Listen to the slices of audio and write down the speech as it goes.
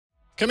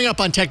Coming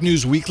up on Tech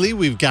News Weekly,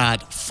 we've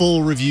got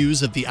full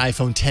reviews of the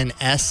iPhone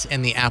XS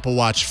and the Apple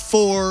Watch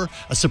 4,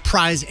 a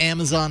surprise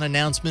Amazon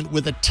announcement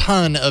with a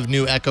ton of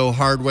new Echo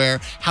hardware,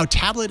 how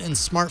tablet and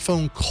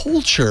smartphone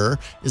culture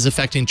is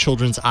affecting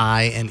children's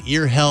eye and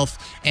ear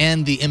health,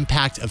 and the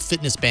impact of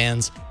fitness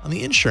bands on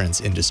the insurance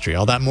industry.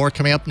 All that more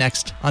coming up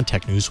next on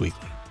Tech News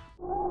Weekly.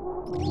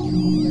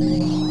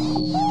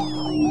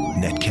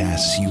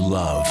 Netcasts you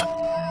love.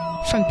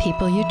 From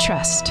people you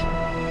trust.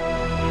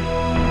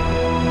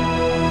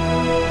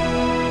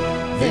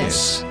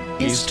 This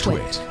is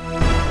Twit.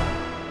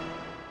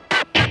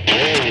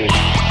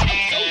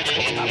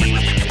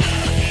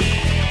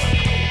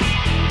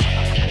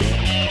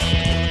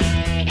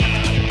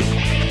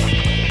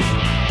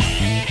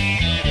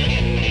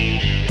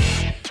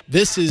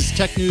 This is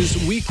Tech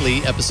News Weekly,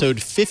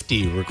 episode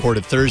 50,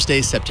 recorded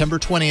Thursday, September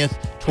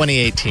 20th,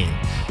 2018.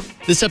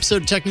 This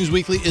episode of Tech News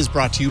Weekly is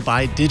brought to you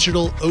by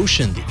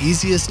DigitalOcean, the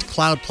easiest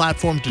cloud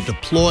platform to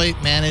deploy,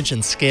 manage,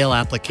 and scale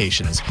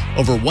applications.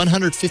 Over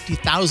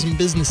 150,000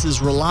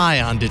 businesses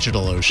rely on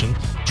DigitalOcean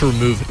to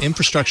remove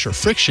infrastructure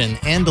friction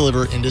and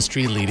deliver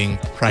industry-leading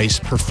price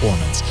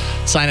performance.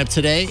 Sign up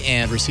today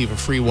and receive a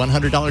free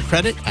 $100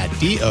 credit at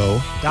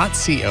do.co/TNW.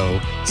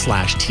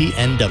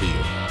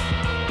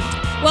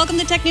 Welcome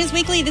to Tech News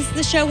Weekly. This is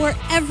the show where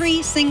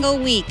every single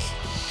week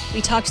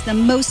we talk to the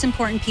most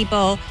important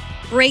people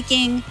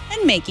breaking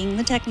and making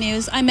the tech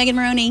news. I'm Megan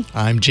Maroney.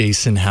 I'm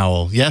Jason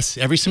Howell. Yes,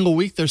 every single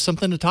week there's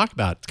something to talk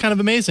about. It's kind of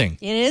amazing.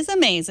 It is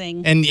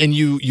amazing. And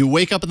you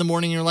wake up in the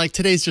morning and you're like,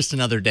 today's just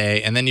another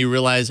day. And then you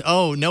realize,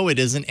 oh, no, it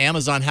isn't.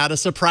 Amazon had a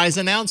surprise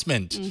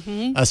announcement.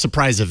 A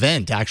surprise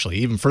event, actually,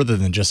 even further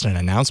than just an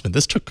announcement.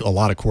 This took a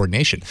lot of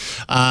coordination.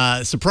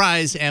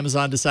 Surprise,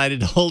 Amazon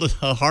decided to hold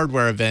a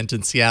hardware event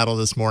in Seattle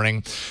this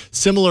morning,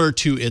 similar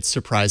to its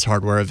surprise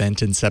hardware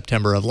event in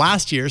September of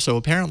last year. So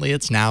apparently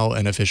it's now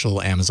an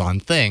official Amazon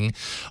thing.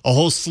 A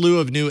whole slew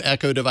of new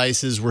Echo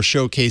devices were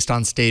showcased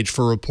on stage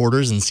for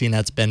reporters, and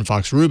CNET's Ben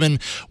Fox-Rubin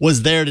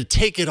was there to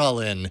take it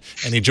all in,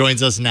 and he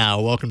joins us now.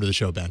 Welcome to the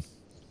show, Ben.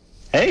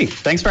 Hey,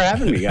 thanks for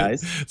having me,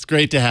 guys. It's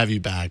great to have you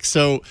back.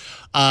 So,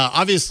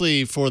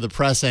 obviously, for the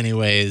press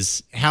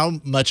anyways, how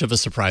much of a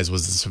surprise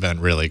was this event,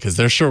 really? Because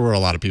there sure were a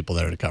lot of people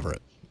there to cover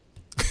it.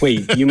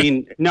 Wait, you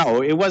mean,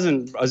 no, it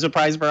wasn't a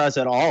surprise for us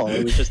at all.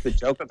 It was just the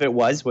joke of it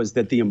was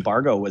that the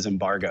embargo was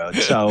embargoed.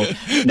 So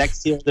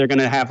next year they're going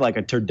to have like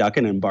a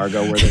turducken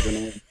embargo where they're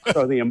going to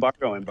throw the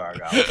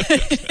embargo.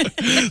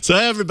 So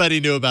everybody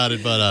knew about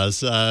it but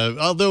us.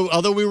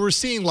 Although we were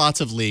seeing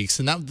lots of leaks,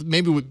 and that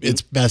maybe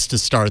it's best to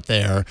start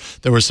there.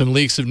 There were some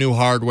leaks of new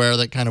hardware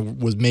that kind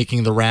of was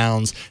making the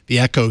rounds. The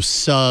Echo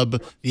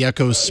Sub, the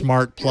Echo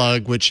Smart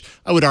Plug, which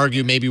I would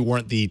argue maybe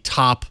weren't the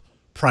top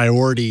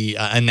priority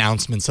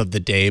announcements of the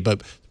day,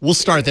 but we'll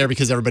start there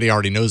because everybody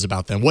already knows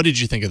about them. What did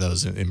you think of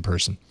those in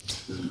person?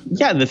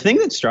 Yeah, the thing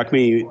that struck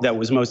me that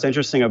was most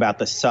interesting about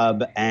the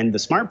Sub and the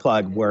Smart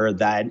Plug were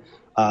that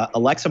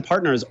Alexa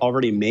partners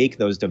already make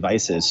those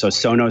devices. So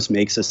Sonos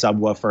makes a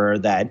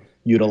subwoofer that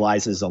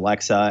utilizes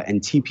Alexa,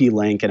 and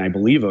TP-Link and I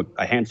believe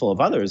a handful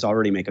of others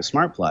already make a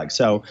smart plug.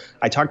 So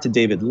I talked to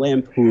David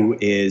Limp, who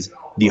is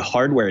the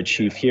hardware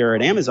chief here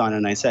at Amazon,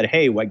 and I said,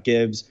 hey, what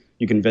gives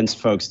you convinced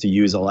folks to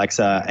use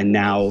Alexa, and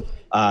now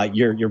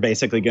you're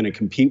basically going to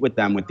compete with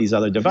them with these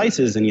other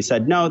devices? And he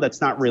said, no, that's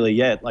not really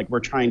it. Like,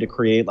 we're trying to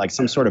create like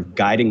some sort of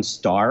guiding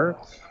star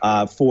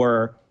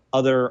for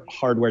other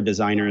hardware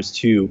designers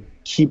to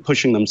keep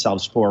pushing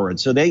themselves forward.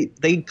 So they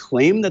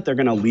claim that they're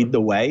going to lead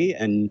the way,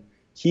 and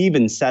he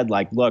even said,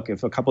 like, look,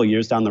 if a couple of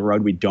years down the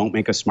road we don't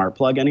make a smart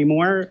plug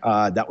anymore,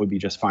 that would be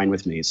just fine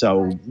with me.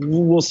 So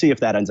we'll see if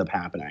that ends up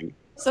happening.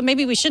 So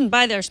maybe we shouldn't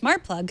buy their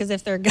smart plug, because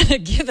if they're going to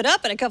give it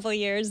up in a couple of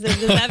years, does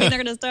that mean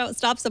they're going to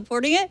stop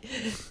supporting it?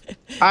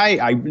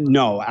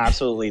 No,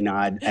 absolutely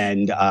not.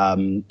 And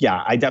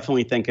yeah, I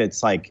definitely think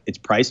it's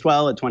priced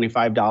well at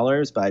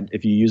 $25, but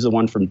if you use the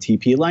one from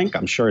TP-Link,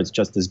 I'm sure it's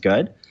just as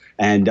good.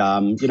 And,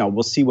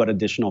 we'll see what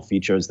additional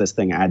features this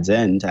thing adds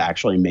in to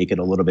actually make it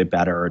a little bit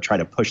better or try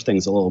to push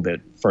things a little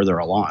bit further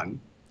along.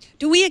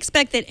 Do we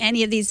expect that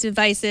any of these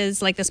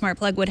devices, like the smart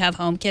plug, would have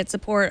HomeKit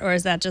support, or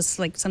is that just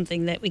like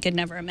something that we could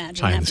never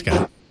imagine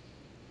happening?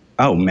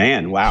 Oh,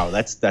 man. Wow.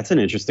 That's an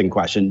interesting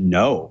question.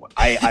 No,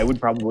 I would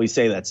probably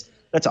say that's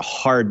a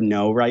hard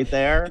no right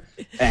there.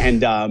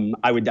 And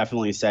I would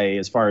definitely say,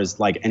 as far as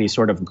like any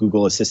sort of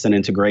Google Assistant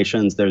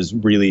integrations, there's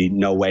really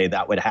no way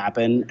that would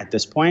happen at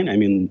this point. I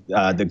mean,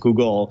 the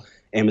Google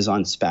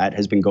Amazon spat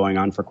has been going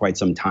on for quite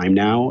some time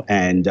now,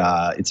 and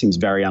it seems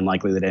very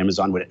unlikely that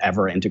Amazon would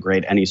ever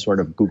integrate any sort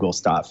of Google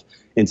stuff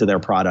into their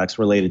products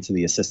related to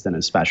the Assistant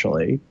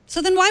especially.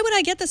 So then why would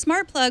I get the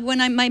smart plug when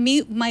my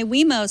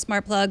Wemo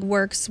smart plug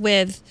works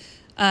with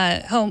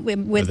HomeKit?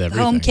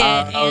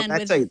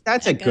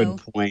 That's a good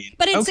point.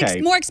 But it's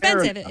more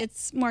expensive.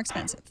 It's more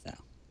expensive, though.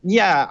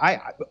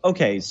 Yeah.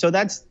 Okay. So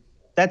that's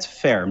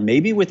fair.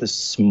 Maybe with a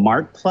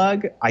smart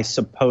plug, I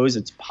suppose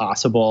it's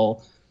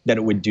possible that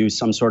it would do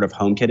some sort of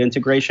HomeKit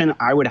integration.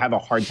 I would have a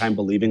hard time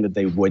believing that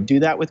they would do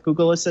that with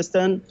Google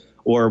Assistant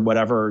or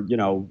whatever,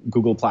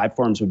 Google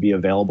platforms would be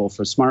available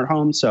for smart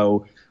home.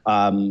 So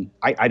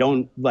I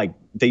don't like,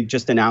 they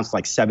just announced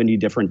like 70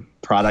 different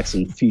products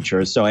and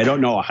features. So I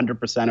don't know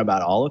 100%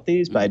 about all of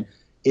these, but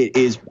it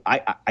is,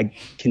 I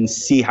can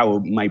see how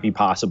it might be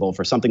possible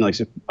for something like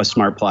a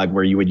smart plug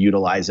where you would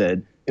utilize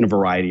it in a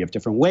variety of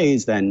different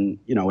ways than,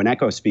 you know, an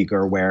Echo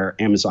speaker where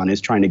Amazon is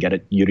trying to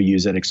get you to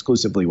use it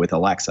exclusively with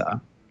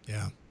Alexa.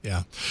 Yeah,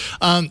 yeah.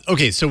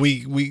 Okay, so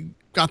we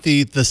got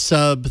the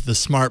sub, the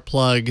smart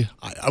plug.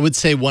 I would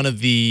say one of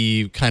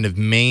the kind of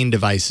main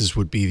devices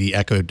would be the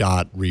Echo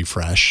Dot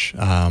refresh.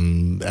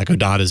 Echo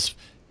Dot is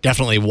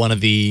definitely one of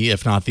the,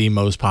 if not the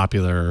most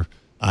popular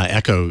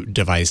Echo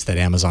device that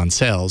Amazon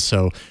sells.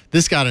 So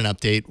this got an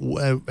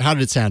update. How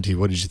did it sound to you?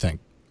 What did you think?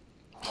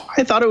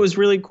 I thought it was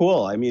really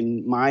cool. I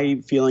mean,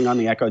 my feeling on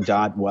the Echo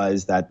Dot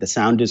was that the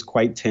sound is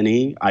quite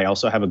tinny. I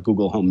also have a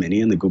Google Home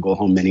Mini, and the Google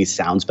Home Mini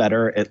sounds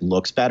better. It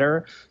looks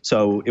better.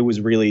 So it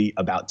was really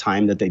about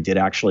time that they did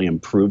actually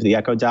improve the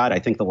Echo Dot. I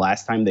think the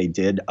last time they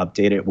did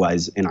update it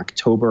was in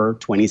October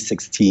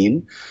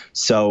 2016.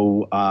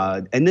 So,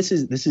 and this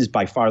is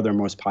by far their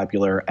most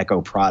popular Echo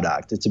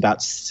product. It's about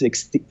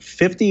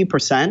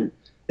 50%.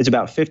 It's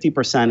about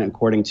 50%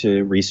 according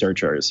to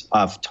researchers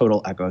of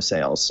total Echo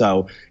sales.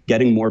 So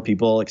getting more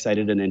people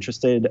excited and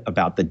interested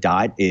about the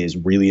Dot is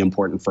really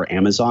important for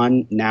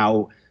Amazon.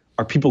 Now,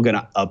 are people going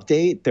to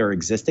update their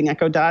existing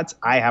Echo Dots?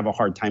 I have a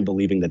hard time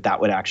believing that that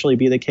would actually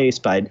be the case.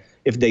 But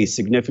if they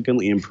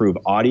significantly improve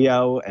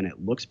audio and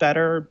it looks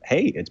better,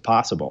 hey, it's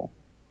possible.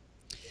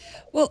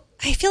 Well,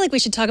 I feel like we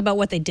should talk about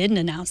what they didn't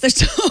announce. There's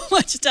so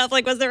much stuff.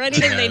 Like, was there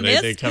anything they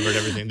missed? They covered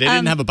everything. They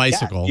didn't have a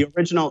bicycle. Yeah, the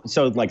original,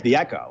 so like the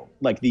Echo,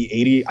 like the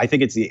 80, I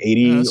think it's the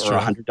 80 or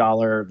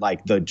 $100,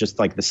 like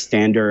the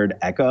standard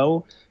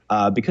Echo,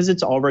 because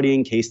it's already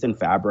encased in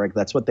fabric.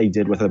 That's what they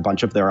did with a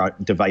bunch of their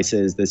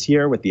devices this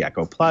year with the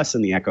Echo Plus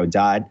and the Echo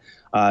Dot.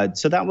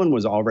 So that one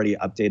was already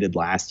updated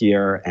last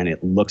year, and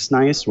it looks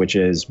nice, which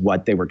is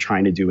what they were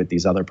trying to do with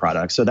these other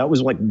products. So that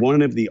was like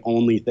one of the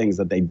only things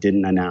that they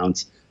didn't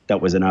announce that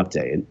was an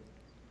update.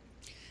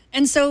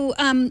 And so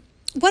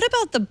what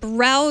about the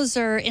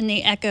browser in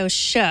the Echo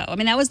Show? I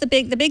mean, that was the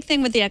big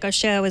thing with the Echo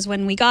Show is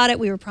when we got it,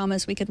 we were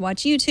promised we could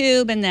watch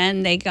YouTube, and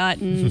then they got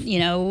in, you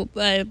know,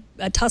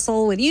 a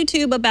tussle with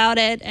YouTube about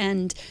it,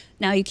 and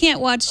now you can't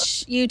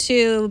watch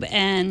YouTube.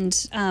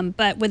 And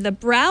but with the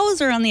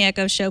browser on the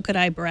Echo Show, could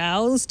I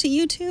browse to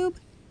YouTube?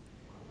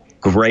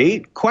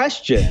 Great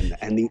question.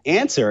 And the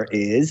answer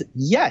is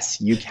yes,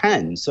 you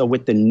can. So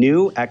with the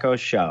new Echo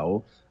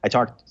Show, I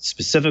talked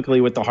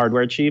specifically with the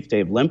hardware chief,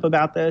 Dave Limp,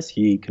 about this.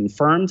 He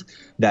confirmed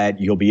that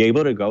you'll be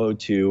able to go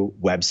to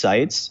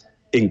websites,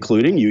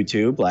 including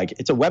YouTube. Like,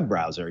 it's a web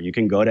browser. You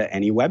can go to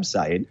any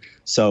website.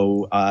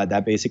 So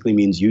that basically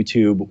means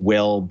YouTube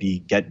will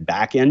get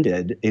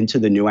back-ended into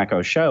the new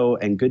Echo Show.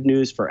 And good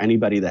news for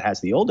anybody that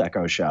has the old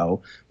Echo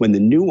Show, when the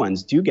new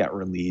ones do get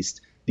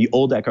released, the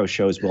old Echo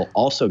Shows will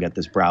also get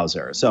this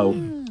browser. So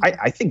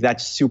I think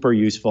that's super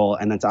useful.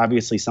 And that's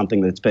obviously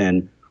something that's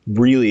been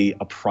really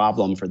a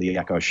problem for the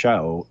Echo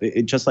Show.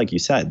 It just like you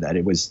said, that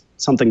it was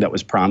something that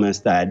was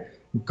promised that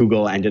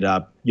Google ended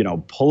up, you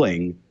know,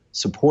 pulling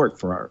support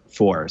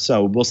for.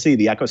 So we'll see.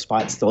 The Echo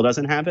Spot still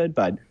doesn't have it,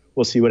 but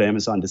we'll see what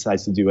Amazon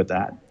decides to do with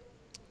that.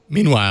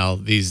 Meanwhile,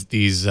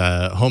 these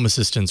home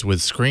assistants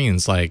with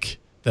screens, like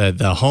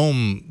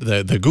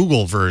the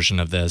Google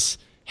version of this,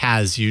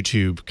 has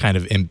YouTube kind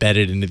of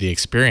embedded into the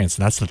experience,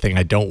 and that's the thing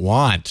I don't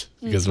want,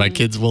 because my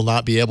kids will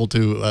not be able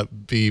to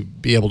be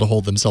able to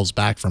hold themselves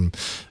back from,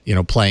 you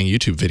know, playing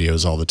YouTube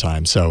videos all the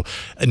time. So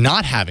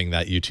not having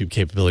that YouTube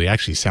capability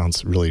actually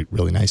sounds really,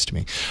 really nice to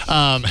me.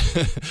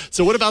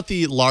 So what about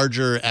the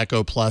larger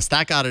Echo Plus?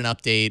 That got an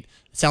update.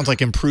 It sounds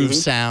like improved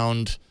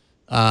sound.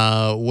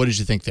 What did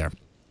you think there?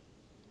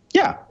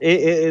 Yeah,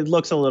 it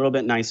looks a little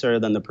bit nicer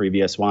than the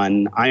previous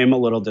one. I am a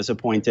little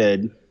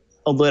disappointed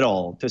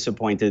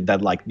that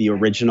like the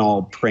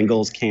original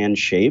Pringles can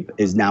shape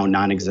is now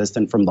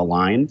non-existent from the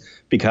line,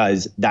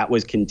 because that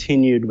was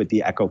continued with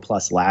the Echo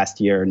Plus last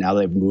year. Now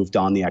they've moved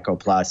on the Echo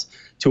Plus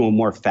to a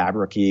more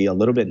fabric-y, a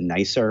little bit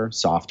nicer,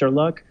 softer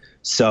look.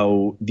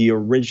 So the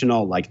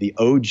original, like the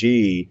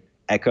OG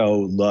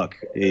Echo look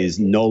is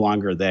no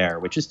longer there,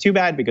 which is too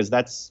bad, because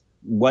that's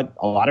what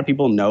a lot of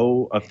people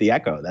know of the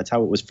Echo. That's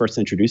how it was first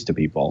introduced to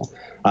people.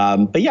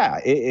 But yeah,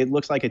 it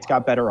looks like it's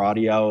got better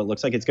audio. It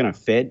looks like it's going to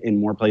fit in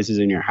more places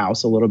in your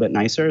house a little bit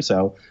nicer.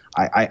 So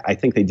I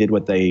think they did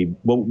what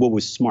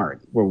was smart,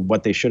 or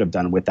what they should have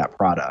done with that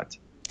product.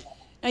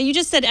 Now, you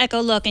just said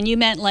Echo Look, and you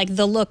meant like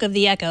the look of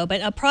the Echo,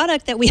 but a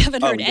product that we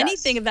haven't heard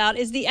anything about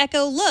is the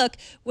Echo Look,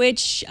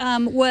 which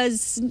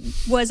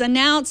was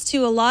announced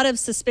to a lot of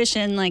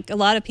suspicion, like a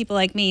lot of people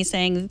like me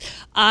saying,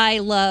 I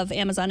love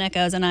Amazon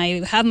Echoes, and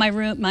I have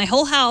my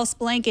whole house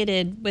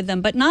blanketed with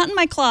them, but not in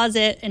my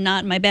closet and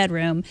not in my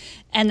bedroom,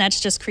 and that's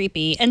just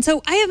creepy. And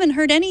so I haven't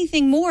heard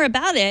anything more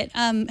about it.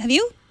 Have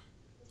you?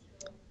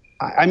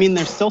 I mean,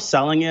 they're still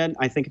selling it.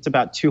 I think it's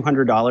about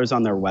 $200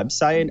 on their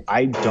website.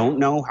 I don't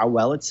know how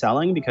well it's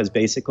selling, because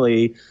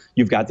basically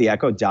you've got the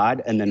Echo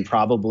Dot and then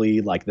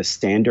probably like the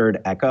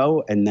standard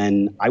Echo. And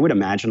then I would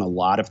imagine a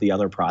lot of the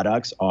other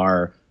products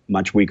are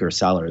much weaker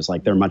sellers.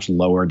 Like they're much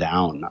lower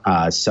down.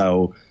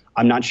 So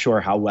I'm not sure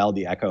how well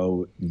the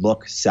Echo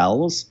Look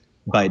sells.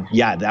 But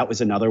yeah, that was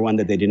another one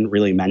that they didn't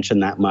really mention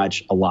that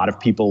much. A lot of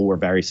people were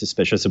very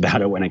suspicious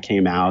about it when it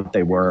came out.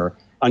 They were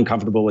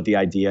uncomfortable with the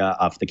idea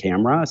of the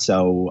camera.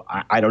 So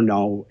I don't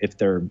know if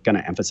they're going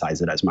to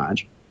emphasize it as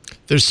much.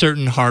 There's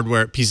certain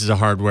pieces of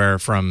hardware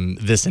from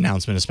this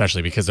announcement,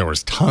 especially because there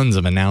was tons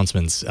of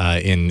announcements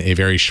in a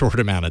very short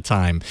amount of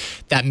time,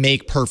 that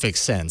make perfect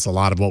sense. A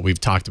lot of what we've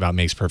talked about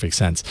makes perfect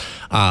sense.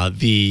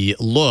 The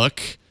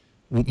Look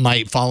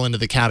might fall into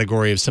the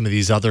category of some of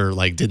these other,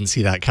 like, didn't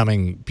see that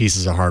coming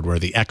pieces of hardware.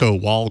 The Echo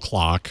wall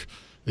clock,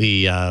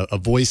 a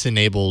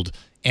voice-enabled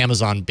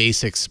Amazon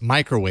Basics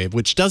microwave,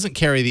 which doesn't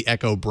carry the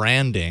Echo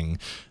branding.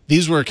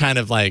 These were kind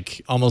of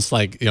like, almost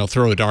like,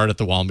 throw a dart at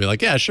the wall and be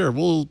like, yeah, sure,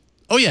 we'll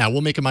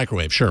make a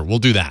microwave. Sure, we'll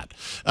do that.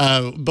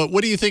 But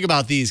what do you think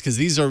about these? Because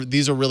these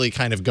are really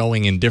kind of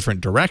going in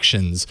different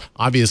directions.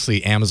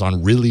 Obviously,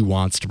 Amazon really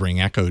wants to bring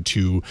Echo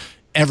to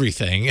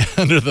everything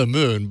under the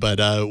moon. But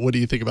what do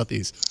you think about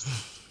these?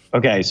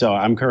 Okay, so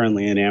I'm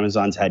currently in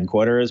Amazon's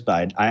headquarters,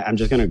 but I'm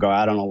just going to go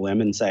out on a limb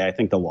and say I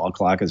think the wall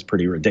clock is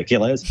pretty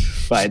ridiculous.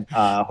 But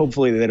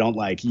hopefully they don't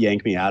like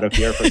yank me out of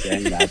here for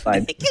saying that.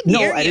 But no,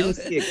 I didn't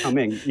see it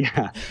coming.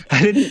 Yeah,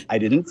 I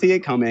didn't see it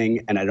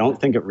coming, and I don't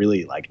think it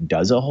really like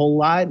does a whole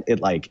lot.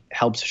 It like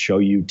helps show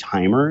you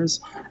timers,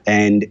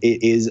 and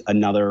it is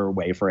another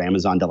way for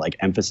Amazon to like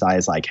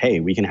emphasize like, hey,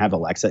 we can have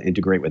Alexa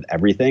integrate with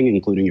everything,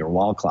 including your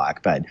wall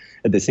clock. But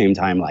at the same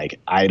time,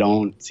 like I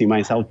don't see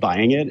myself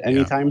buying it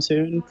anytime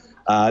soon.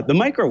 The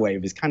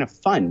microwave is kind of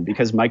fun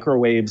because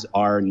microwaves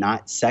are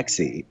not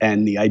sexy.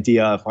 And the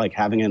idea of like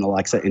having an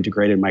Alexa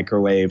integrated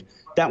microwave,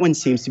 that one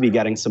seems to be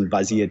getting some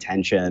buzzy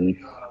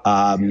attention.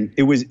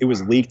 It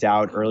was leaked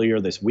out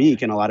earlier this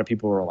week, and a lot of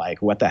people were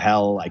like, what the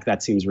hell? Like,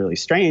 that seems really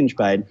strange.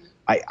 But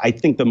I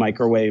think the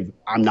microwave,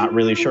 I'm not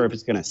really sure if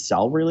it's going to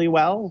sell really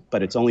well,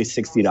 but it's only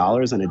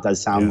 $60, and it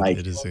does sound like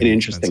an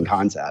interesting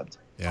concept.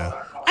 Yeah.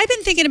 I've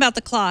been thinking about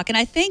the clock, and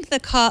I think the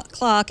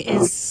clock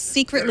is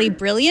secretly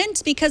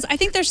brilliant because I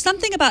think there's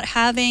something about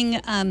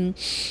having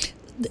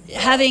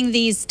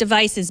these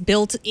devices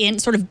built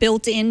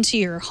into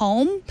your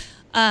home.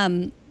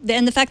 And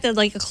the fact that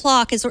like a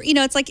clock is,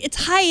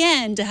 it's high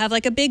end to have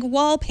like a big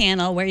wall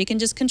panel where you can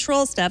just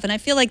control stuff. And I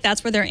feel like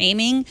that's where they're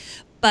aiming,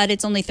 but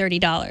it's only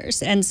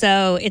 $30. And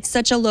so it's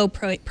such a low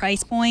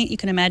price point. You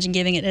can imagine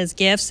giving it as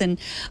gifts. And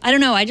I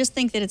don't know, I just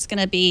think that it's going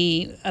to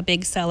be a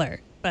big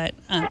seller. But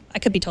I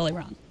could be totally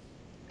wrong.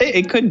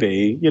 It could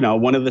be.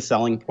 One of the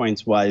selling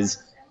points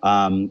was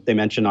they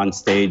mentioned on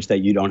stage that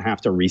you don't have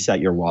to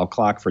reset your wall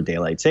clock for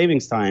daylight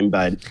savings time.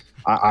 But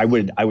I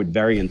would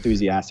very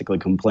enthusiastically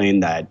complain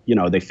that,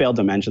 they failed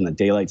to mention that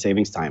daylight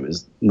savings time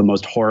is the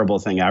most horrible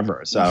thing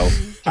ever. So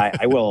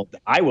I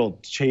will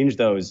change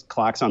those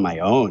clocks on my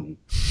own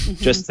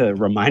just to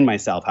remind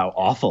myself how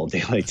awful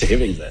daylight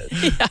savings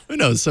is. Yeah. Who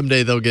knows?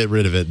 Someday they'll get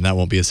rid of it and that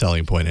won't be a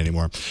selling point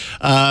anymore.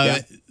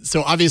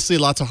 So obviously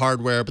lots of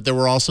hardware, but there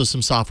were also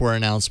some software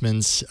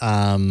announcements,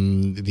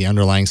 the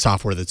underlying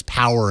software that's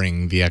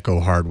powering the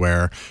Echo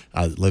hardware.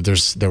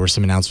 There were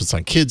some announcements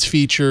on kids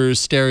features,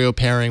 stereo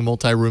pairing,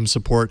 multi-room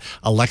support,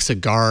 Alexa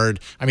Guard.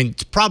 I mean,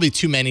 it's probably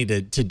too many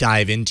to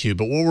dive into,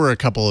 but what were a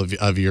couple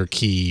of your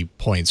key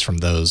points from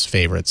those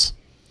favorites?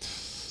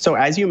 So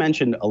as you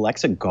mentioned,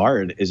 Alexa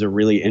Guard is a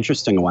really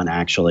interesting one,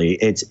 actually.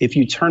 It's if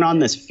you turn on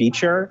this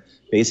feature,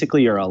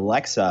 basically your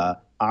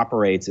Alexa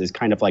operates as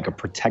kind of like a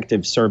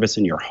protective service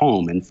in your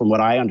home. And from what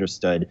I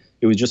understood,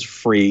 it was just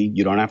free.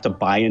 You don't have to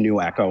buy a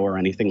new Echo or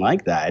anything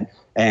like that.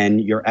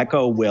 And your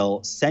Echo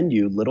will send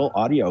you little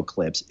audio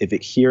clips if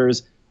it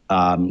hears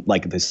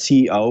like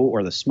the CO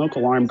or the smoke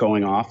alarm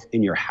going off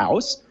in your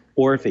house,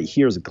 or if it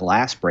hears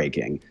glass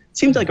breaking. It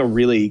seems like a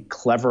really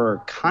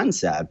clever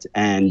concept.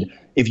 And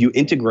if you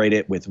integrate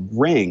it with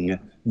Ring,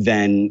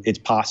 then it's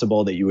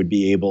possible that you would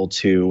be able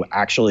to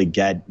actually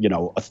get,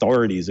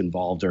 authorities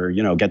involved or,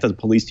 get the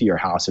police to your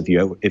house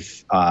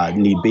if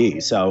need be.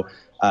 So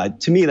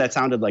to me, that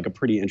sounded like a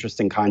pretty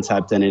interesting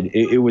concept. And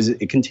it was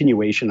a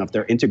continuation of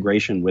their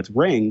integration with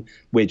Ring,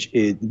 which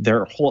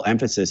their whole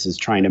emphasis is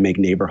trying to make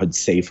neighborhoods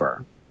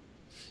safer.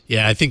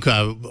 Yeah, I think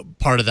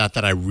part of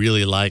that I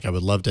really like, I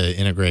would love to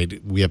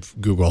integrate, we have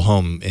Google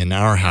Home in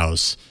our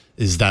house,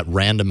 is that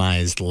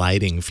randomized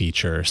lighting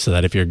feature so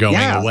that if you're going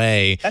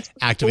away,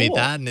 activate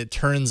that and it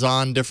turns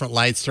on different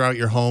lights throughout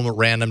your home at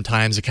random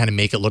times to kind of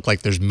make it look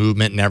like there's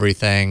movement and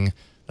everything.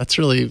 That's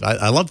really,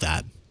 I love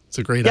that. It's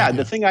a great idea.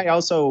 The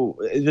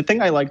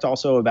thing I liked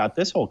also about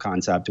this whole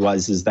concept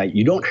is that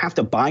you don't have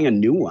to buy a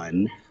new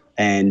one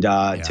and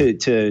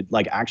to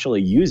like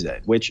actually use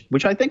it, which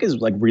I think is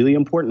like really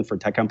important for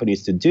tech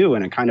companies to do.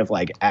 And it kind of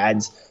like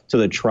adds to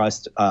the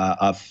trust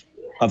of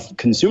of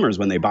consumers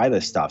when they buy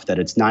this stuff,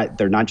 that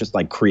they're not just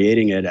like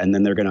creating it and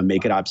then they're going to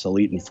make it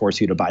obsolete and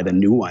force you to buy the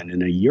new one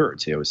in a year or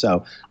two.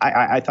 So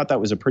I thought that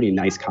was a pretty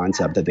nice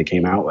concept that they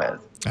came out with.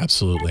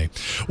 Absolutely.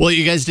 Well,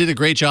 you guys did a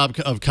great job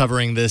of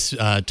covering this.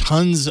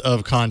 Tons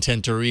of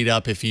content to read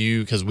up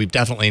because we've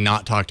definitely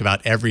not talked about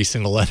every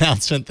single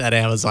announcement that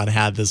Amazon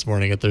had this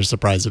morning at their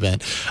surprise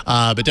event.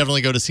 But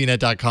definitely go to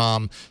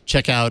cnet.com,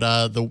 check out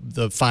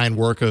the fine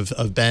work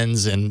of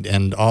Ben's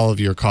and all of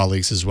your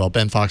colleagues as well.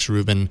 Ben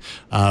Fox-Rubin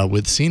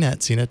with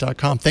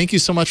cnet.com. Thank you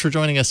so much for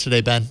joining us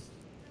today, Ben.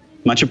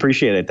 Much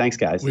appreciated. Thanks,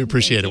 guys. We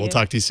appreciate it. We'll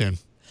talk to you soon.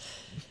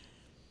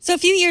 So a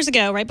few years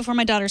ago, right before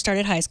my daughter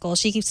started high school,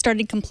 she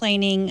started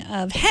complaining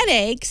of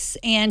headaches,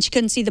 and she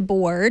couldn't see the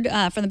board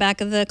from the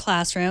back of the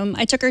classroom.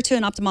 I took her to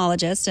an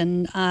ophthalmologist,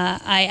 and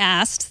I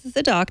asked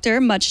the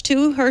doctor, much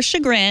to her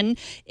chagrin,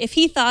 if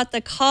he thought the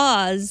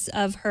cause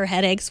of her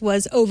headaches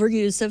was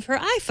overuse of her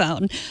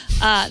iPhone.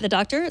 The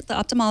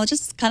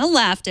ophthalmologist, kind of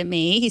laughed at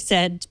me. He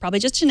said, it's probably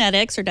just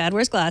genetics. Her dad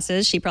wears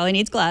glasses. She probably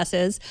needs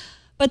glasses.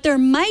 But there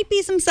might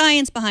be some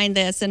science behind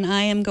this, and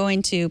I am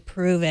going to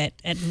prove it.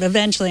 And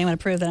eventually, I'm going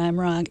to prove that I'm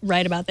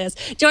right about this.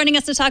 Joining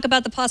us to talk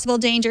about the possible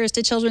dangers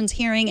to children's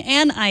hearing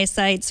and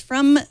eyesights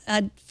from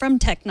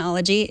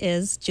technology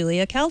is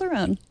Julia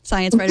Calderone,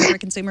 science writer for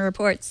Consumer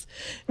Reports.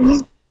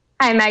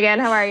 Hi, Megan.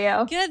 How are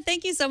you? Good.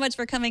 Thank you so much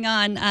for coming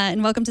on,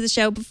 and welcome to the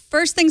show. But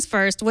first things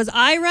first, was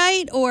I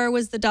right, or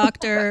was the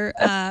doctor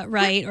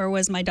right, or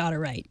was my daughter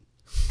right?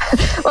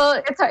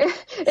 Well,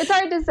 it's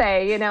hard to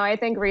say. I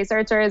think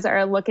researchers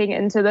are looking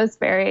into this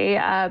very,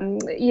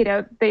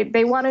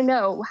 they want to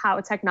know how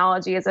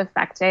technology is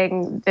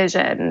affecting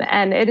vision.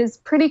 And it is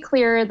pretty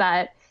clear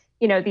that,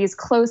 these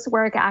close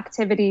work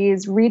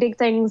activities, reading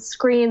things,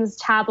 screens,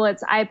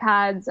 tablets,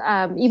 iPads,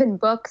 even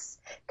books,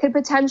 could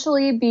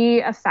potentially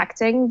be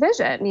affecting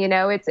vision.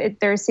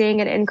 They're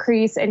seeing an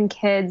increase in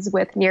kids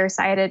with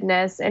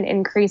nearsightedness, an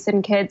increase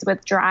in kids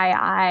with dry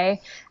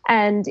eye.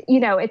 And,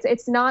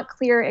 it's not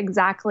clear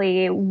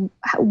exactly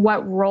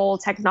what role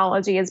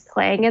technology is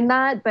playing in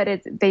that,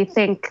 but they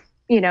think,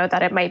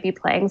 that it might be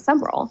playing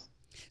some role.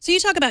 So you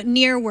talk about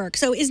near work.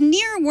 So is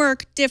near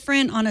work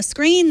different on a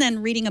screen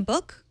than reading a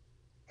book?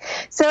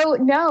 So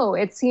no,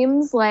 it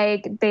seems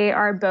like they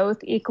are both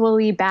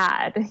equally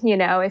bad.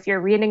 If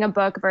you're reading a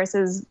book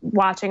versus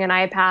watching an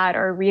iPad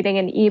or reading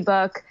an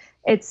ebook,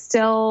 it's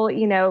still,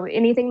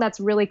 anything that's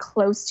really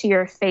close to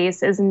your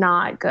face is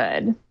not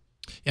good.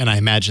 And I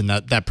imagine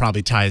that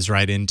probably ties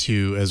right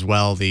into as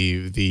well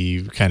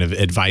the kind of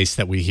advice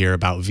that we hear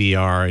about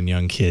VR and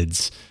young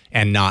kids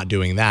and not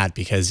doing that,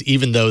 because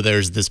even though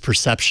there's this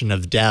perception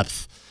of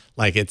depth,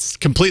 like it's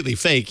completely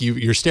fake,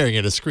 you're staring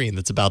at a screen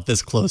that's about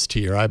this close to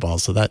your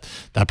eyeballs. So that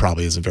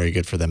probably isn't very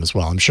good for them as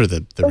well. I'm sure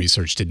that the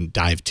research didn't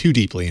dive too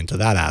deeply into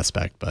that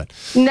aspect, but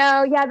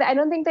no, yeah, I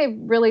don't think they've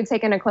really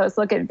taken a close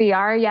look at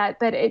VR yet.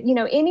 But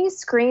any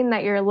screen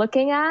that you're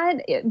looking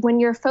at, when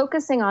you're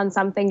focusing on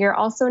something, you're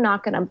also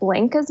not going to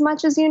blink as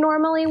much as you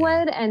normally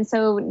would, and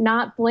so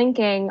not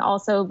blinking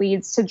also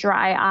leads to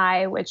dry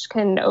eye, which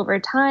can over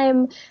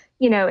time,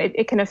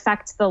 it can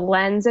affect the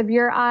lens of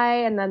your eye,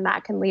 and then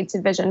that can lead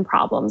to vision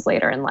problems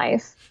later in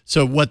life.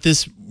 So what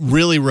this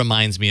really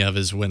reminds me of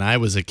is when I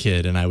was a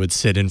kid and I would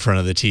sit in front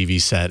of the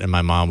TV set and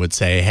my mom would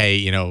say, hey,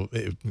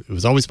 it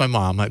was always my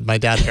mom. My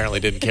dad apparently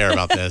didn't care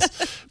about this,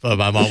 but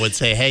my mom would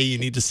say, hey, you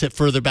need to sit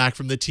further back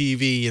from the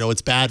TV.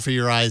 It's bad for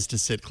your eyes to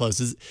sit close.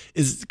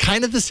 Is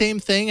kind of the same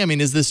thing? I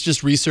mean, is this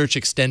just research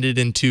extended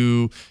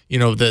into,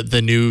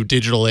 the new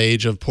digital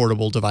age of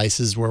portable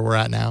devices where we're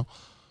at now?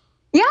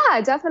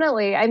 Yeah,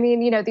 definitely. I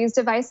mean, these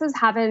devices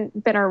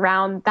haven't been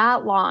around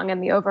that long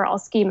in the overall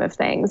scheme of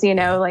things.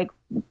 Like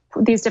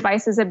these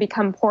devices have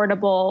become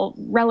portable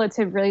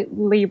relatively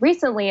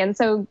recently. And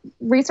so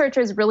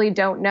researchers really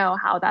don't know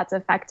how that's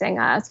affecting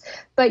us.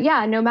 But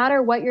yeah, no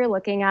matter what you're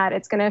looking at,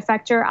 it's going to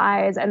affect your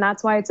eyes. And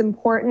that's why it's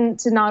important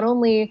to not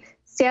only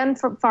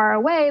stand far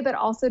away, but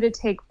also to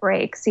take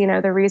breaks.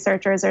 The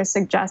researchers are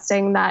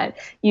suggesting that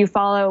you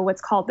follow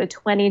what's called the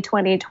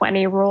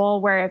 20-20-20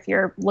 rule, where if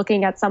you're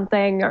looking at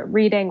something or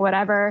reading,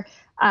 whatever,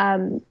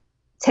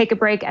 take a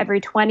break every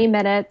 20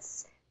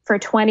 minutes for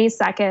 20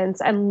 seconds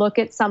and look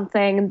at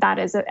something that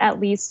is at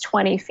least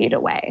 20 feet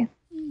away.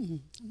 I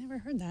never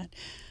heard that.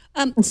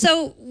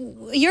 So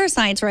you're a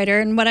science writer,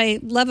 and what I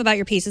love about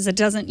your piece is it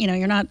doesn't,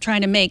 you're not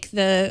trying to make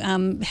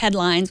the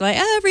headlines like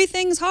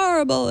everything's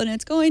horrible and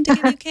it's going to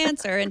give you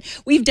cancer. And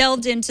we've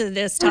delved into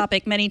this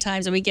topic many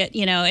times, and we get,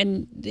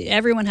 and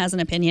everyone has an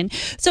opinion.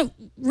 So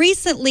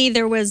recently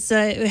there was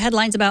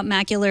headlines about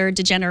macular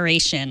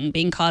degeneration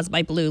being caused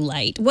by blue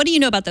light. What do you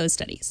know about those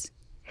studies?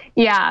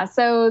 Yeah,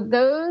 so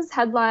those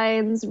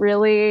headlines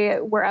really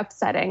were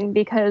upsetting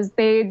because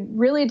they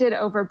really did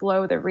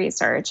overblow the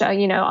research.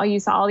 You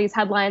saw all these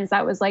headlines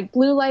that was like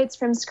blue lights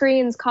from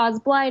screens cause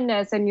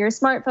blindness and your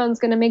smartphone's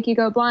going to make you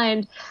go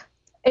blind.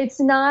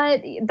 It's not,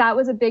 that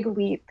was a big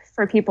leap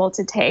for people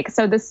to take.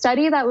 So the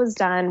study that was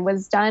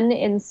done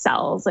in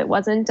cells. It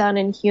wasn't done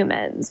in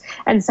humans.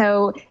 And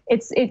so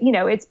it's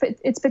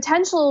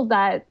potential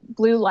that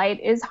blue light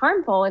is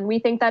harmful, and we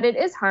think that it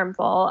is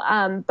harmful,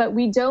 but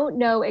we don't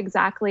know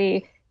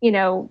exactly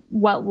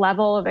what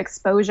level of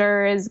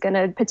exposure is going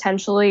to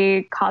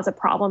potentially cause a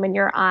problem in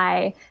your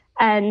eye.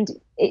 And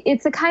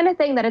it's the kind of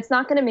thing that it's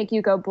not going to make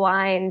you go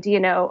blind,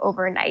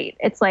 overnight.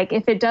 It's like,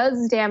 if it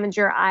does damage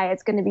your eye,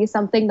 it's going to be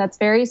something that's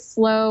very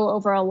slow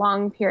over a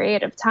long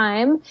period of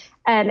time.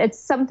 And it's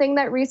something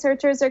that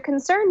researchers are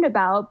concerned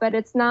about, but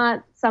it's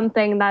not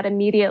something that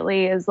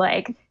immediately is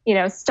like,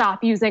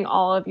 stop using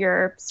all of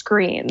your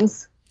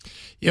screens.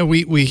 Yeah,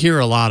 we hear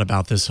a lot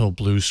about this whole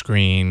blue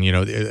screen.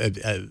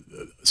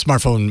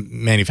 Smartphone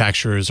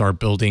manufacturers are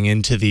building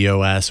into the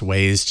OS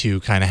ways to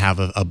kind of have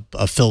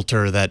a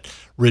filter that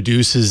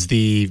reduces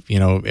the,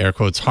 air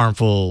quotes,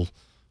 harmful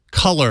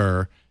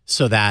color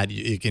so that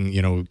you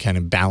can, kind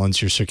of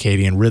balance your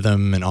circadian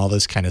rhythm and all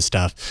this kind of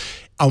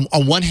stuff.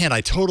 On one hand,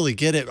 I totally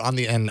get it.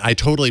 And I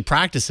totally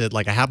practice it.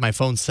 Like, I have my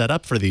phone set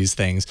up for these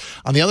things.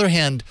 On the other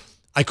hand,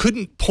 I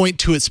couldn't point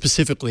to it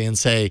specifically and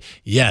say,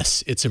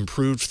 yes, it's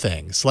improved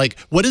things. Like,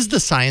 what is the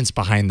science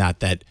behind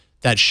that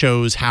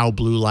shows how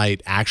blue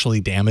light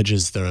actually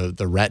damages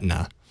the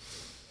retina?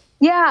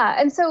 Yeah,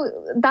 and so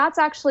that's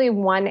actually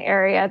one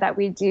area that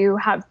we do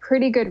have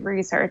pretty good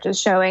research is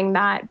showing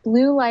that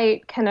blue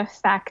light can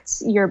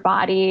affect your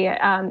body.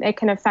 It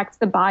can affect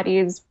the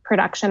body's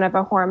production of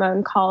a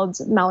hormone called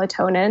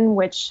melatonin,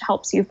 which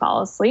helps you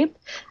fall asleep.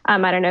 I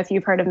don't know if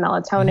you've heard of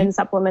melatonin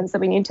supplements that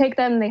when you take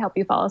them, they help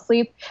you fall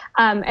asleep.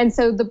 And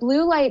so the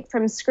blue light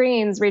from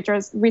screens,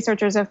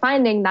 researchers are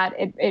finding that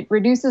it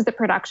reduces the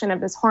production of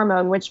this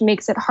hormone, which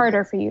makes it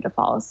harder for you to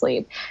fall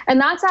asleep.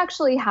 And that's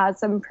actually has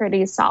some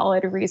pretty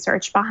solid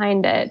research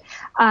behind it.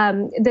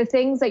 The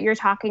things that you're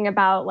talking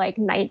about, like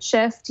night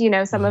shift,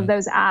 some of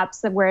those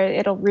apps where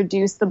it'll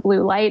reduce the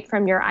blue light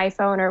from your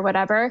iPhone or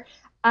whatever,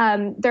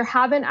 there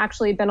haven't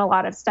actually been a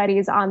lot of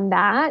studies on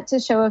that to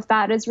show if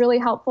that is really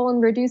helpful in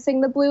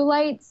reducing the blue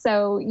light.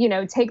 So,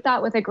 take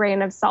that with a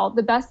grain of salt.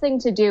 The best thing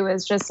to do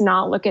is just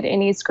not look at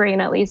any screen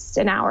at least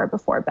an hour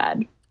before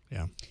bed.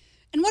 Yeah.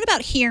 And what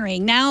about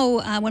hearing?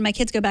 Now, when my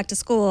kids go back to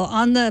school,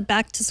 on the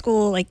back to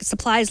school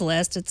supplies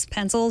list, it's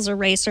pencils,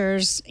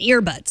 erasers,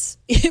 earbuds,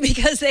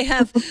 because they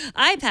have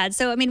iPads.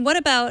 So, what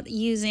about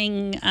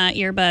using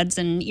earbuds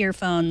and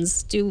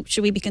earphones?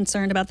 Should we be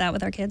concerned about that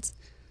with our kids?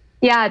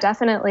 Yeah,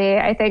 definitely.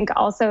 I think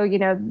also,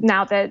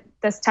 now that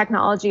this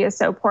technology is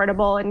so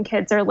portable and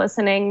kids are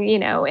listening,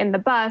 in the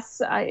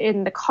bus,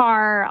 in the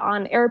car,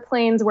 on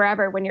airplanes,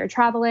 wherever, when you're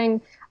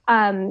traveling,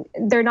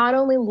 they're not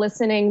only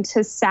listening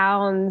to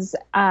sounds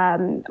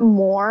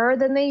more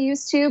than they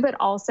used to, but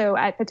also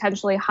at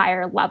potentially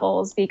higher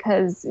levels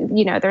because,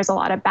 there's a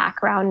lot of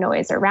background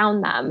noise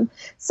around them.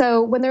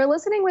 So when they're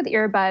listening with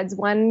earbuds,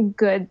 one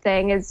good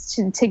thing is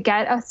to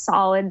get a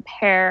solid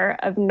pair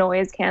of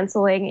noise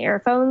canceling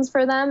earphones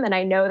for them. And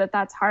I know that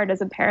that's hard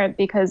as a parent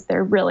because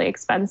they're really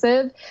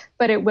expensive,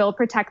 but it will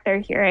protect their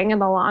hearing in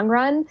the long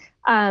run.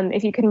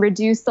 If you can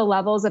reduce the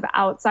levels of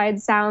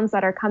outside sounds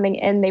that are coming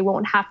in, they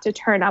won't have to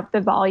turn up the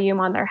volume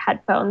on their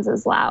headphones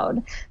as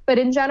loud. But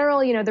in general,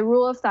 the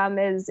rule of thumb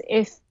is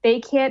if they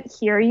can't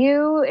hear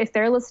you, if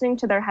they're listening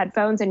to their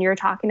headphones and you're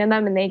talking to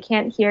them and they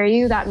can't hear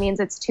you, that means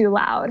it's too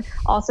loud.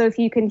 Also, if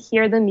you can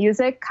hear the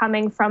music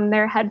coming from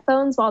their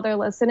headphones while they're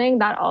listening,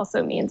 that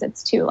also means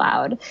it's too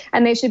loud.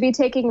 And they should be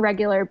taking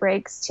regular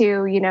breaks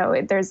too.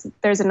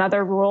 There's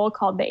another rule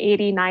called the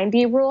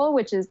 80-90 rule,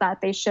 which is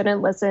that they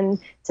shouldn't listen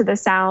to the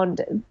sound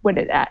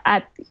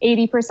at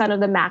 80% of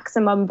the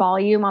maximum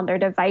volume on their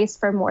device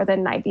for more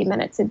than 90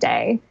 minutes a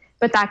day.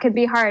 But that could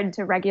be hard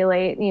to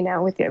regulate,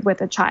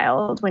 with a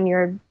child when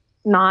you're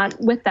not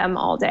with them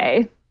all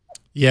day.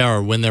 Yeah,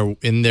 or when they're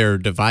in their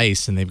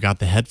device and they've got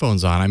the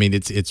headphones on.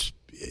 It's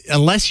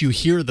unless you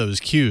hear those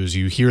cues,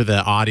 you hear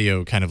the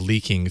audio kind of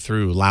leaking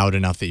through loud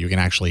enough that you can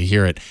actually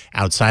hear it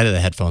outside of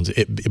the headphones.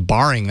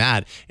 Barring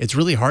that, it's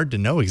really hard to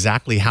know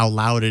exactly how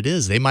loud it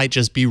is. They might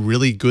just be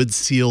really good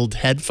sealed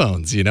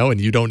headphones, and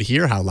you don't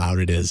hear how loud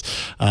it is.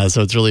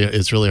 So it's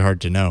really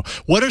hard to know.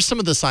 What are some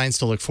of the signs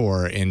to look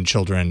for in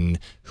children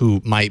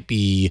who might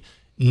be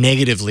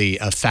negatively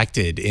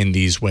affected in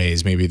these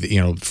ways? Maybe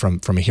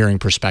from a hearing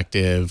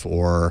perspective,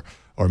 or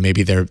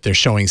maybe they're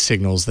showing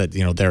signals that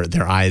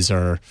their eyes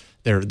are.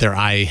 Their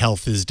eye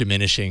health is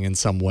diminishing in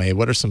some way.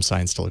 What are some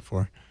signs to look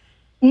for?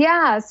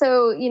 Yeah.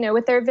 So,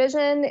 with their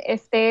vision,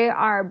 if they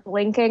are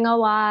blinking a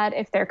lot,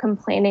 if they're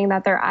complaining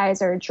that their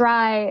eyes are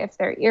dry, if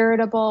they're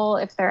irritable,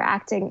 if they're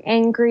acting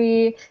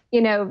angry,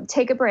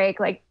 take a break,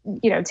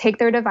 take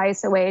their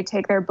device away,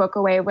 take their book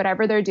away,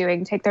 whatever they're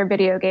doing, take their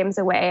video games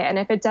away. And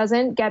if it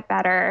doesn't get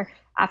better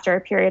after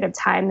a period of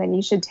time, then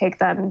you should take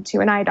them to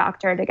an eye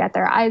doctor to get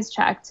their eyes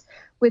checked.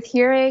 with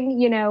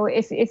hearing, you know,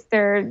 if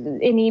there's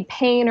any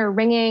pain or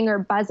ringing or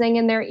buzzing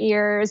in their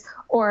ears,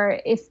 or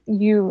if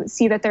you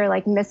see that they're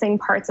like missing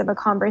parts of a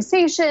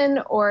conversation,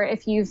 or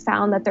if you've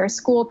found that their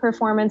school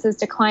performance is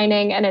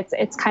declining and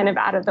it's kind of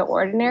out of the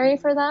ordinary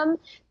for them,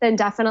 then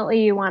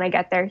definitely you want to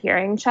get their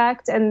hearing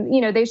checked. And, you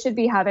know, they should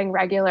be having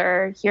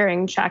regular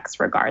hearing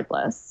checks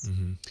regardless.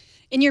 Mm-hmm.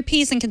 In your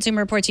piece in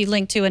Consumer Reports, you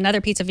link to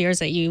another piece of yours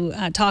that you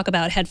talk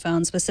about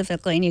headphones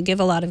specifically, and you give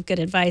a lot of good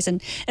advice.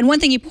 And one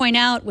thing you point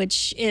out,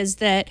 which is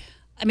that,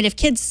 I mean, if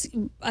kids,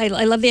 I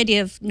love the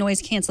idea of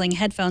noise canceling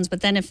headphones,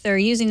 but then if they're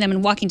using them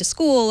and walking to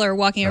school or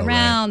walking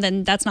around,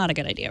 then that's not a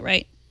good idea,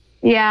 right?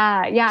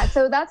 Yeah.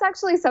 So that's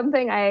actually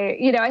something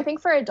I think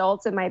for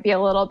adults, it might be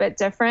a little bit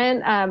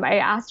different. I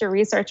asked a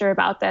researcher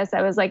about this.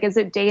 I was like, is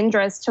it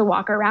dangerous to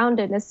walk around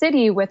in a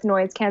city with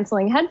noise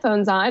canceling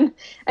headphones on?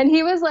 And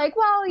he was like,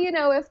 well, you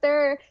know, if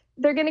they're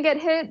going to get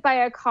hit by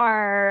a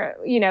car,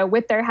 you know,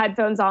 with their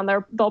headphones on,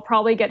 they'll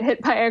probably get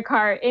hit by a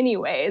car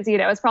anyways. You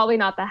know, it's probably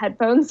not the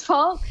headphones'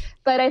 fault.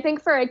 But I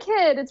think for a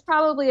kid, it's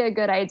probably a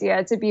good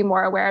idea to be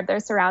more aware of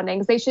their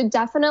surroundings. They should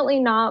definitely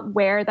not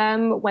wear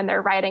them when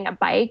they're riding a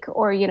bike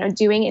or, you know,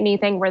 doing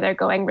anything where they're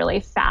going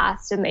really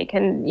fast and they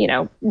can, you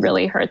know,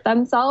 really hurt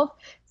themselves.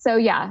 So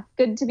yeah,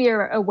 good to be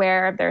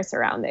aware of their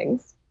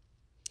surroundings.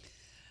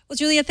 Well,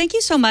 Julia, thank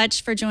you so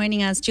much for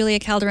joining us. Julia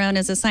Calderone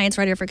is a science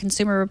writer for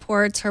Consumer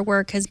Reports. Her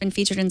work has been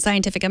featured in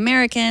Scientific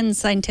American,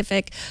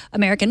 Scientific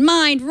American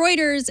Mind,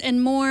 Reuters,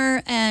 and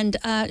more. And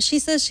she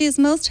says she is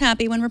most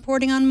happy when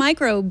reporting on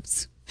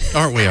microbes.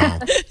 Aren't we all?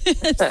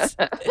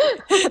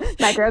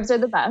 Microbes are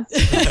the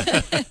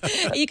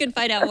best. You can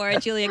find out more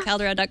at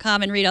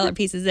juliacalderone.com and read all her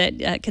pieces at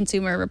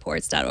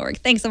consumerreports.org.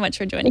 Thanks so much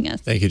for joining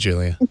us. Thank you,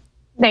 Julia.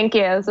 Thank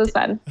you. This was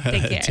fun.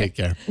 Take care. Take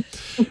care.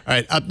 All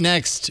right. Up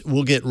next,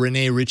 we'll get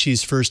Rene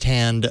Ritchie's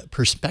firsthand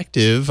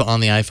perspective on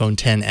the iPhone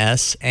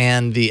XS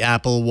and the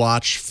Apple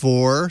Watch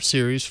 4,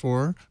 Series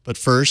 4. But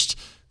first,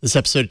 this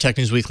episode of Tech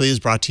News Weekly is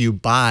brought to you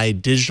by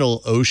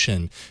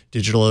DigitalOcean.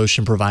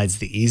 DigitalOcean provides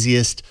the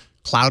easiest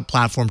cloud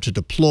platform to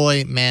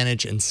deploy,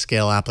 manage, and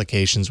scale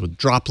applications with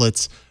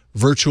Droplets,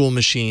 virtual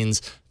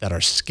machines that are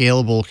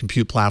scalable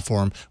compute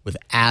platform with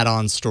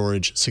add-on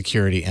storage,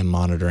 security, and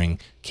monitoring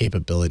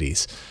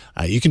capabilities.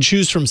 You can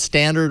choose from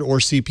standard or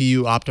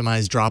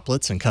CPU-optimized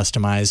Droplets and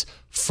customize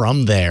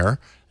from there.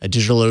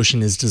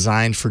 DigitalOcean is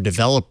designed for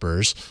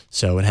developers,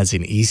 so it has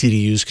an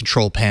easy-to-use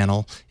control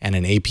panel and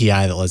an API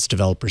that lets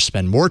developers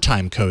spend more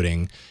time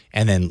coding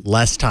and then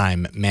less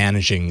time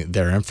managing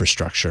their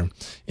infrastructure.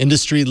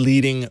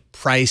 Industry-leading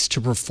price to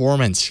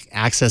performance.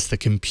 Access the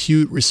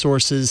compute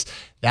resources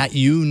that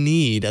you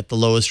need at the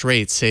lowest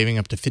rates, saving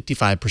up to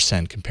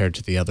 55% compared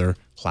to the other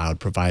cloud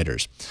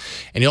providers.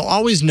 And you'll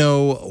always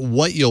know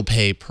what you'll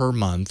pay per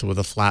month with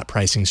a flat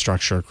pricing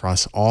structure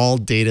across all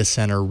data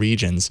center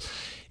regions.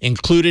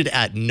 Included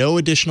at no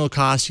additional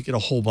cost, you get a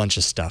whole bunch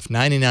of stuff.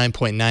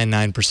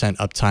 99.99%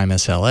 uptime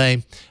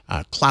SLA,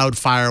 cloud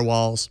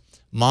firewalls,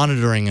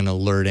 monitoring and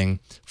alerting,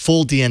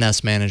 full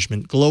DNS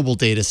management, global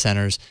data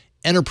centers,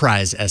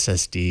 enterprise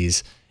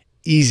SSDs,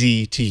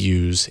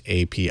 easy-to-use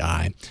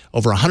API.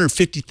 Over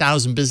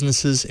 150,000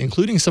 businesses,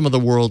 including some of the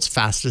world's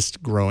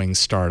fastest-growing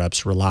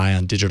startups, rely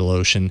on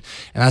DigitalOcean, and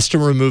that's to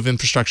remove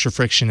infrastructure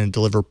friction and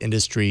deliver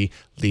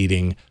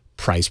industry-leading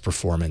price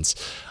performance.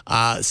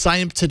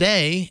 Sign up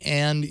today,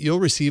 and you'll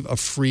receive a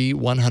free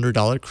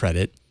 $100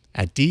 credit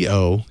at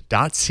do.co/TNW.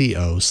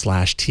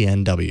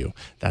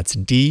 That's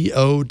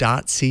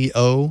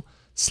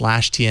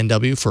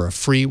do.co/TNW for a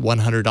free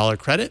 $100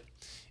 credit.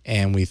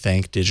 And we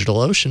thank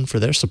DigitalOcean for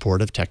their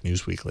support of Tech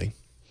News Weekly.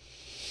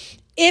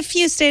 If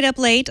you stayed up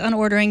late on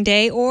ordering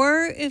day,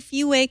 or if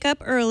you wake up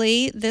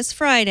early this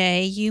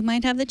Friday, you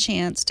might have the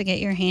chance to get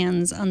your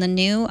hands on the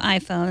new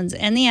iPhones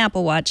and the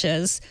Apple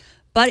Watches.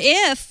 But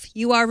if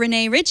you are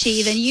Rene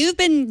Ritchie, then you've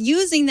been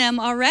using them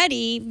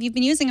already. You've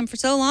been using them for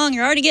so long,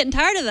 you're already getting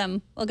tired of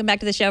them. Welcome back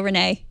to the show,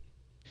 Rene.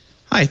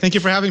 Hi, thank you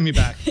for having me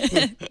back.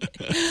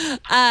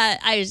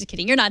 I was just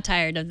kidding. You're not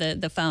tired of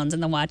the phones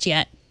and the watch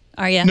yet,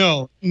 are you?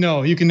 No,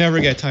 you can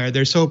never get tired.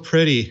 They're so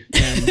pretty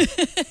and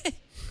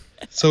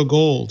so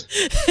gold.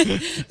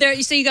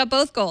 So you got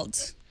both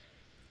golds.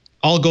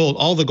 All gold,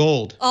 all the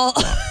gold. All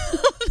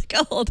the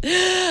gold.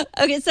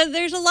 Okay, so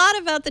there's a lot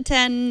about the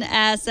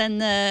 10S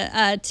and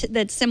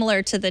that's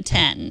similar to the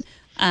 10.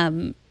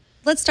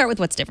 Let's start with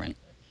what's different.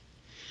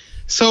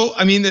 So,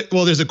 I mean,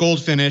 there's a gold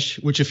finish,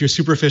 which if you're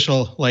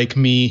superficial like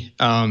me,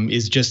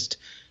 is just,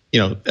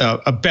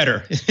 a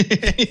better.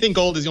 Anything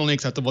gold is the only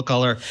acceptable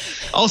color.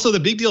 Also, the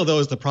big deal, though,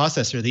 is the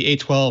processor, the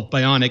A12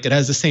 Bionic. It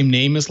has the same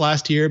name as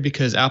last year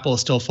because Apple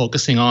is still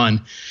focusing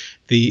on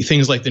the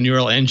things like the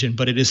neural engine,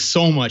 but it is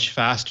so much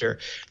faster.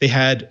 They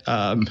had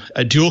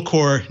a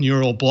dual-core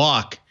neural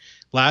block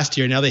last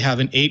year. Now they have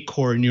an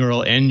 8-core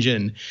neural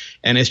engine,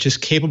 and it's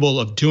just capable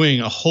of doing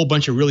a whole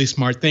bunch of really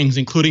smart things,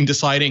 including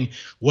deciding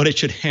what it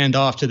should hand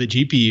off to the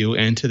GPU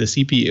and to the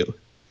CPU.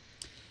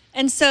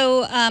 And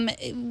so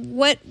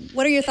what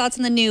are your thoughts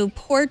on the new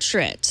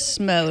portrait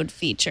mode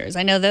features?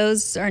 I know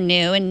those are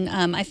new, and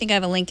I think I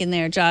have a link in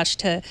there, Josh,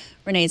 to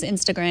Rene's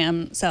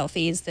Instagram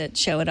selfies that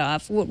show it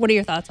off. What are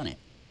your thoughts on it?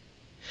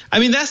 I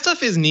mean, that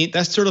stuff is neat.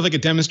 That's sort of like a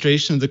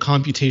demonstration of the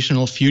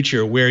computational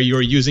future where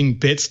you're using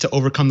bits to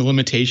overcome the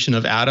limitation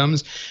of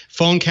atoms.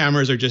 Phone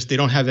cameras are just, they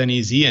don't have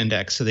any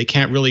Z-index, so they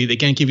can't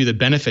give you the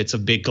benefits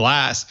of big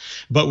glass,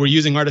 but we're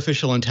using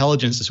artificial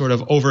intelligence to sort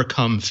of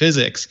overcome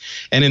physics.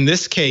 And in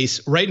this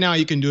case, right now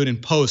you can do it in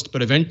post,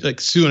 but eventually,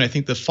 like soon, I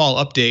think the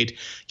fall update,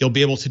 you'll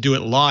be able to do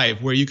it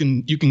live where you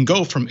can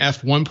go from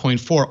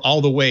f1.4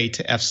 all the way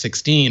to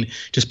f16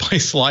 just by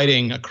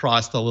sliding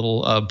across the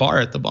little bar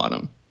at the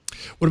bottom.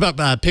 What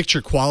about picture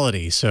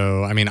quality?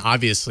 So, I mean,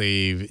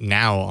 obviously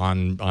now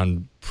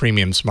on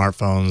premium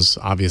smartphones,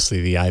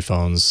 obviously the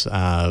iPhones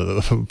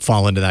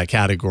fall into that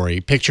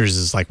category. Pictures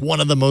is like one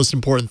of the most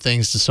important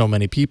things to so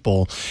many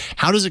people.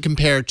 How does it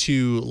compare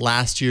to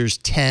last year's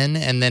 10?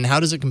 And then how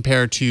does it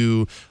compare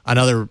to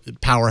another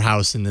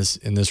powerhouse in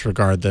this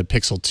regard, the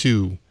Pixel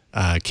 2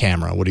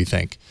 camera? What do you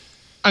think?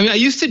 I mean, I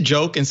used to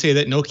joke and say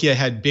that Nokia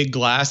had big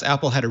glass,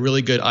 Apple had a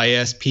really good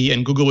ISP,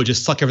 and Google would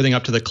just suck everything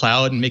up to the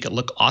cloud and make it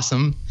look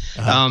awesome.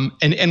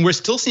 And we're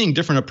still seeing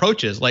different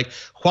approaches. Like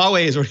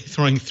Huawei is already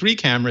throwing 3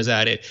 cameras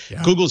at it.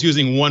 Yeah. Google's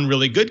using one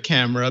really good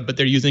camera, but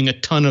they're using a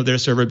ton of their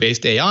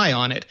server-based AI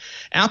on it.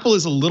 Apple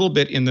is a little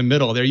bit in the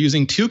middle. They're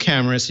using 2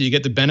 cameras, so you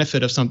get the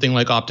benefit of something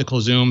like optical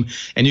zoom,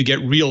 and you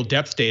get real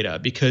depth data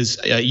because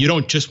you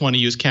don't just want to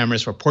use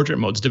cameras for portrait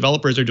modes.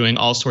 Developers are doing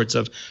all sorts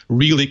of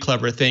really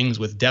clever things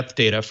with depth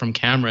data from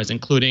cameras,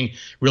 including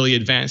really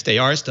advanced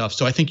AR stuff.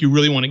 So I think you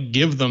really want to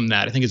give them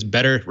that. I think it's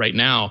better right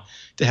now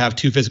to have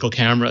 2 physical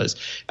cameras.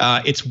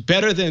 It's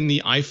better than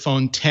the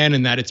iPhone 10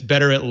 in that it's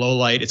better at low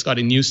light. It's got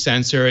a new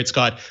sensor. It's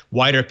got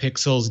wider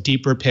pixels,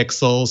 deeper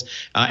pixels.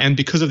 And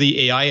because of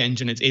the AI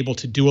engine, it's able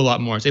to do a lot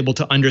more. It's able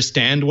to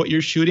understand what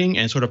you're shooting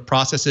and sort of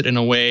process it in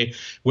a way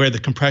where the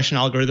compression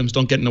algorithms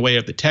don't get in the way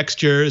of the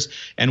textures,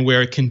 and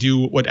where it can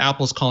do what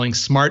Apple's calling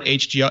smart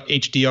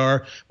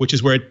HDR, which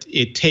is where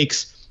it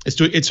takes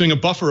It's doing a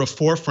buffer of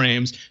 4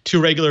 frames, 2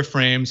 regular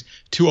frames,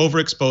 2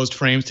 overexposed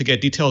frames to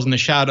get details in the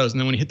shadows. And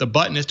then when you hit the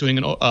button, it's doing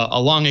a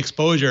long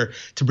exposure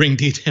to bring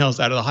details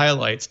out of the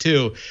highlights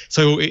too.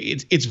 So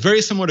it's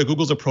very similar to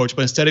Google's approach,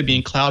 but instead of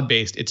being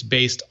cloud-based, it's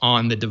based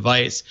on the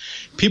device.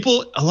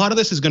 A lot of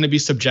this is going to be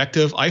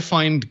subjective. I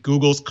find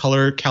Google's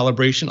color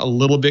calibration a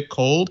little bit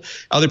cold.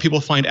 Other people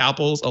find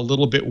Apple's a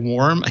little bit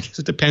warm. I guess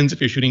it depends if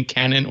you're shooting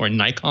Canon or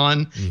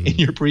Nikon in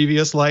your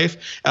previous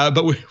life.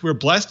 But we're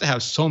blessed to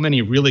have so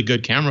many really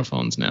good camera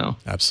phones now.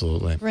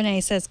 Absolutely. Renee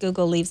says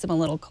Google leaves them a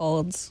little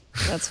cold.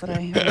 That's what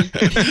I heard.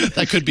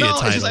 That could be a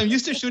title. I'm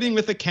used to shooting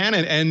with the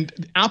Canon,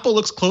 and Apple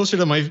looks closer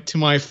to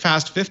my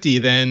Fast 50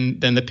 than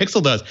the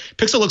Pixel does.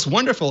 Pixel looks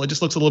wonderful. It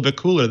just looks a little bit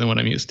cooler than what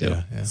I'm used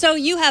to. Yeah. So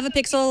you have a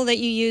Pixel that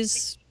you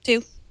use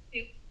too?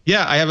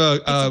 Yeah, I have a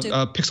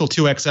Pixel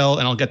 2 XL,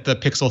 and I'll get the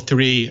Pixel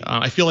 3.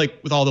 I feel like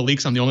with all the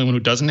leaks, I'm the only one who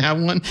doesn't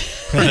have one.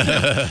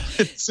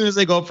 As soon as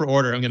they go up for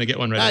order, I'm going to get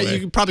one right away.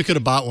 You probably could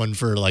have bought one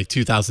for like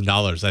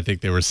 $2,000. I think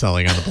they were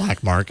selling on the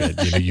black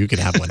market. You could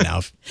have one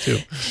now too.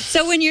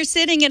 So when you're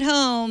sitting at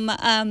home,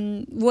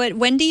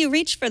 when do you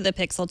reach for the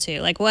Pixel 2?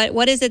 Like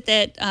what is it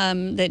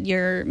that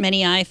your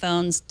many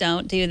iPhones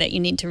don't do that you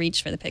need to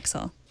reach for the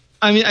Pixel?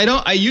 I mean,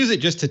 I use it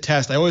just to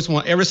test. I always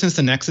want, ever since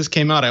the Nexus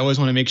came out, I always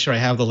want to make sure I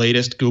have the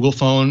latest Google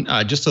phone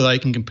just so that I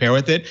can compare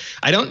with it.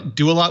 I don't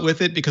do a lot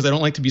with it because I don't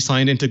like to be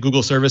signed into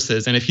Google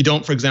services. And if you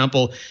don't, for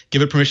example,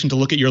 give it permission to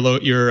look at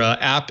your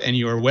app and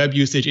your web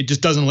usage, it just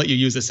doesn't let you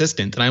use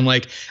Assistant. And I'm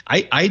like,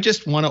 I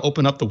just want to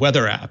open up the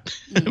weather app.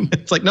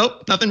 It's like,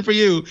 nope, nothing for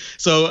you.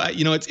 So,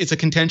 it's a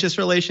contentious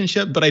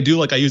relationship, but I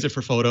use it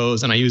for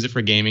photos and I use it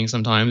for gaming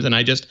sometimes. And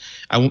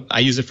I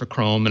use it for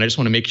Chrome, and I just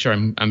want to make sure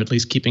I'm at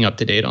least keeping up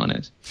to date on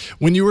it.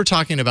 When you were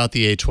talking about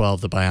the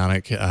A12, the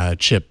Bionic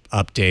chip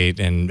update,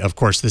 and of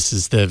course this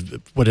is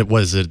the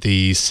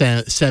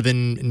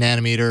 7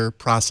 nanometer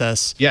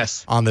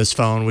process on this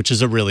phone, which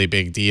is a really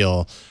big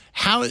deal.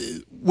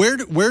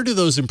 Where do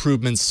those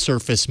improvements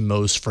surface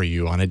most for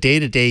you on a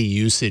day-to-day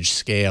usage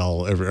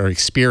scale or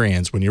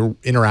experience when you're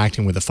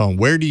interacting with a phone?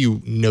 Where do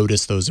you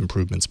notice those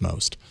improvements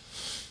most?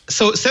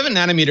 So 7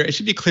 nanometer, it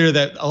should be clear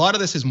that a lot of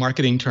this is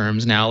marketing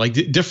terms now. Like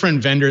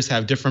different vendors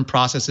have different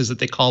processes that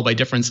they call by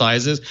different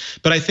sizes.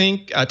 But I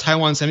think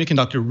Taiwan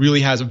Semiconductor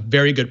really has a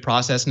very good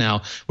process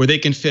now where they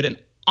can fit an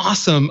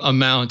awesome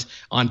amount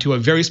onto a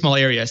very small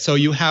area. So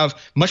you have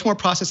much more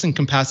processing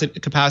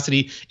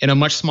capacity in a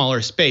much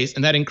smaller space,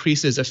 and that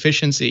increases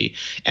efficiency.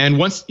 And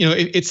once,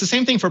 it's the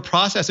same thing for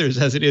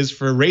processors as it is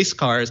for race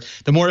cars.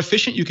 The more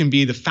efficient you can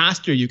be, the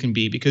faster you can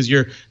be, because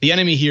the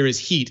enemy here is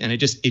heat, and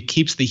it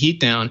keeps the heat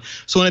down.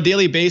 So on a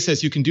daily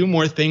basis, you can do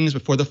more things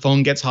before the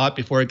phone gets hot,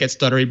 before it gets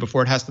stuttery,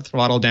 before it has to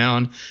throttle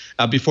down,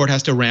 before it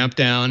has to ramp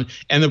down,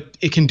 and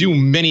it can do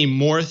many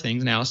more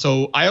things now.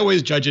 So I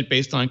always judge it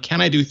based on,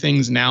 can I do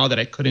things now that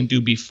I couldn't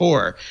do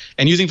before.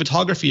 And using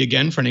photography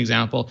again, for an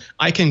example,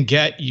 I can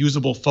get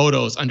usable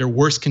photos under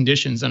worse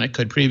conditions than I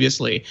could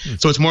previously.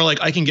 So it's more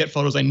like I can get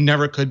photos I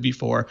never could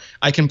before.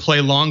 I can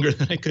play longer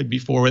than I could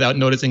before without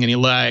noticing any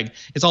lag.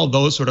 It's all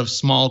those sort of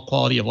small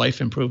quality of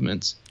life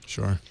improvements.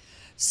 Sure.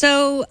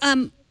 So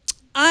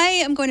I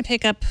am going to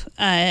pick up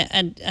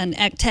an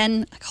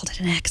 10. I called it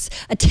an X.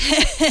 A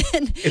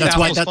 10. It's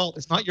Apple's fault.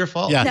 It's not your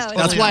fault. Yeah, No,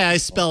 that's why I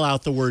spell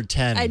out the word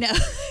 10. I know.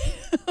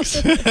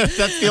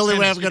 That's the only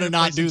way I'm going to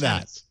not do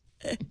that.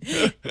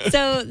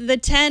 So the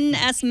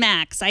 10S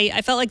Max,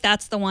 I felt like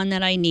that's the one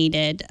that I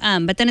needed.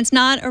 But then it's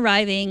not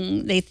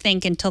arriving, they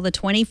think, until the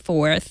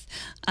 24th.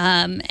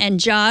 And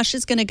Josh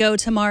is going to go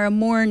tomorrow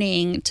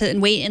morning to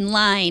wait in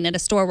line at a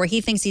store where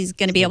he thinks he's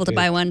going to be able to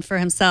buy one for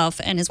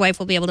himself, and his wife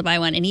will be able to buy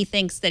one. And he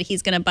thinks that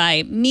he's going to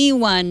buy me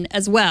one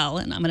as well.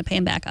 And I'm going to pay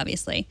him back,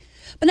 obviously.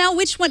 But now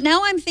which one?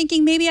 Now I'm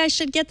thinking maybe I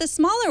should get the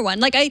smaller one.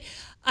 Like I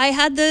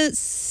had the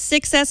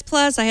 6S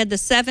Plus, I had the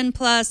 7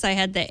 Plus, I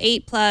had the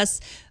 8 Plus.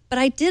 But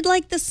I did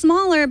like the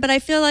smaller, but I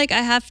feel like I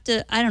have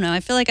to, I don't know,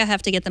 I feel like I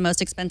have to get the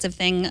most expensive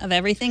thing of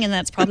everything, and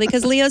that's probably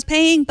because Leo's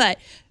paying, but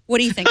what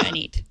do you think I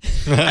need?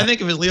 I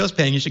think if it's Leo's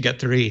paying, you should get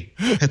 3.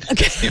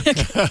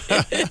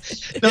 Okay.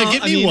 No,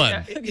 give me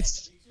one.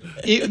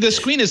 The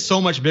screen is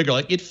so much bigger.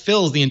 Like, it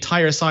fills the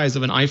entire size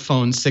of an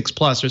iPhone 6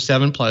 Plus or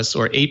 7 Plus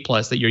or 8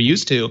 Plus that you're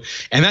used to.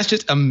 And that's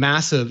just a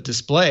massive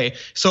display.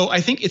 So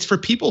I think it's for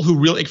people who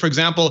really, like, for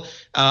example,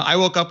 I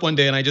woke up one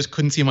day and I just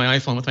couldn't see my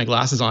iPhone with my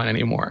glasses on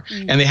anymore.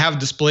 And they have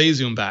display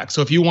zoom back.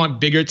 So if you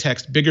want bigger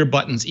text, bigger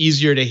buttons,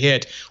 easier to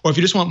hit, or if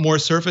you just want more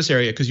surface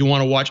area because you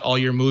want to watch all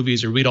your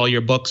movies or read all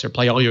your books or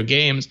play all your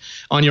games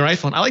on your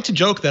iPhone, I like to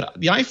joke that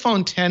the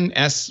iPhone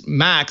XS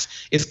Max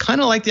is kind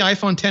of like the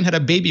iPhone 10 had a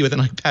baby with an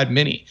iPad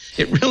mini.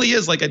 It really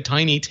is like a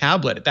tiny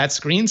tablet at that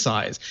screen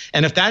size.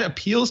 And if that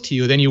appeals to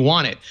you, then you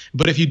want it.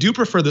 But if you do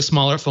prefer the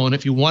smaller phone,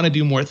 if you want to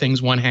do more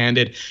things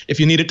one-handed, if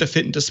you need it to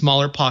fit into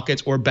smaller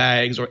pockets or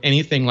bags or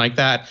anything like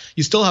that,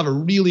 you still have a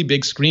really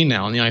big screen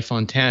now on the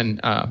iPhone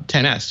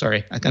 10s.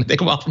 Sorry, it's going to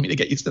take a while for me to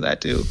get used to that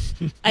too.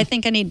 I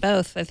think I need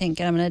both. I think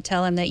I'm going to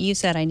tell him that you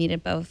said I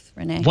needed both,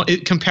 Rene. Well,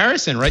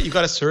 comparison, right? You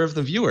got to serve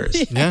the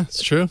viewers. Yeah,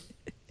 it's true.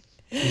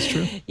 It's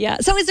true. Yeah.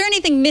 So is there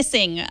anything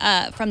missing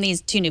from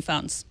these two new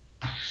phones?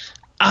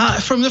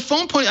 From the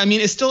phone point, I mean,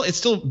 it's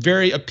still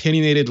very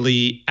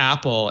opinionatedly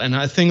Apple,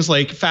 and things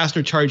like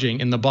faster charging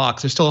in the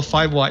box. There's still a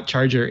 5-watt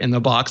charger in the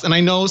box. And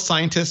I know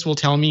scientists will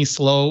tell me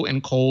slow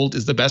and cold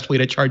is the best way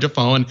to charge a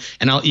phone,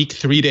 and I'll eke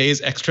 3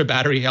 days extra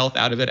battery health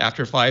out of it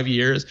after 5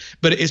 years,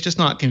 but it's just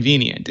not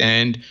convenient.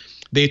 And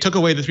they took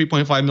away the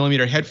 3.5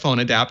 millimeter headphone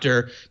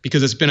adapter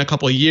because it's been a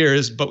couple of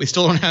years, but we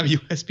still don't have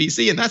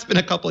USB-C, and that's been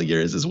a couple of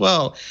years as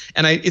well.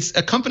 And it's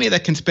a company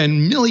that can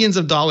spend millions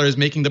of dollars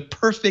making the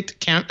perfect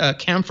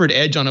chamfered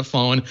edge on a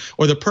phone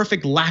or the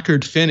perfect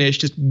lacquered finish,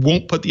 just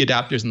won't put the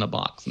adapters in the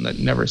box, and that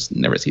never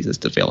ceases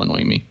to fail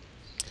annoying me.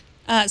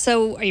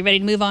 So are you ready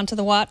to move on to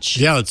the watch?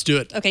 Yeah, let's do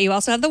it. Okay, you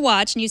also have the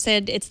watch, and you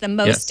said it's the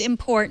most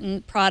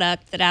important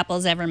product that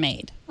Apple's ever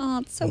made. Oh,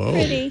 it's so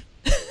pretty.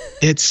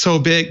 It's so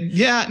big.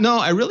 Yeah, no,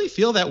 I really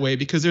feel that way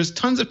because there's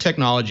tons of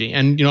technology.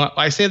 And, you know,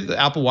 I say that the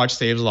Apple Watch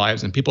saves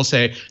lives, and people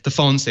say the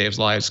phone saves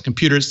lives,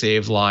 computers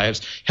save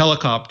lives,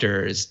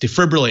 helicopters,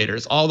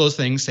 defibrillators, all those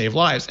things save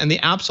lives. And they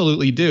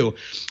absolutely do.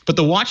 But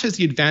the watch has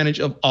the advantage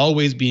of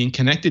always being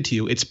connected to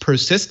you. It's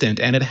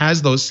persistent, and it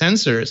has those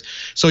sensors.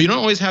 So you don't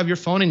always have your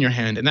phone in your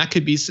hand. And that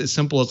could be as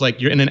simple as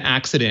like you're in an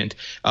accident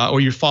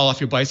or you fall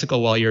off your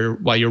bicycle while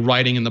you're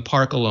riding in the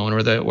park alone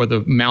or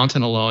the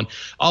mountain alone.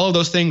 All of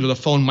those things where the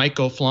phone might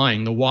go flying.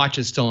 The watch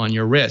is still on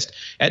your wrist.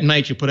 At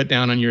night, you put it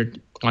down on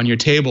your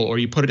table, or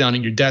you put it down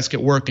on your desk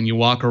at work and you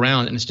walk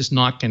around and it's just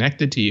not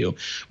connected to you.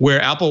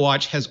 Where Apple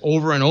Watch has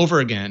over and over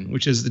again,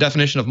 which is the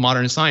definition of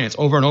modern science,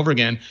 over and over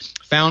again,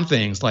 found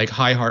things like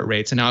high heart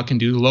rates, and now it can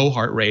do low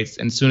heart rates,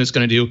 and soon it's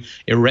going to do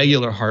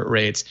irregular heart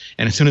rates,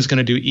 and soon it's going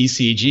to do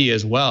ECG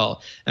as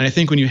well. And I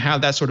think when you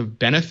have that sort of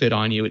benefit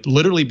on you, it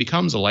literally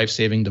becomes a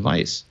life-saving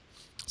device.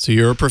 So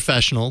you're a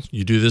professional.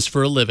 You do this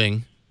for a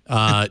living.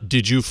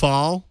 Did you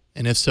fall?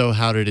 And if so,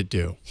 how did it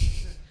do?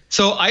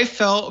 So I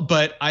fell,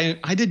 but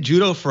I did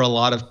judo for a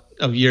lot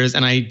of years,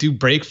 and I do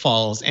break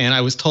falls. And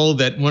I was told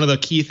that one of the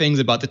key things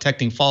about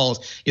detecting falls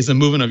is the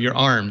movement of your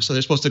arms. So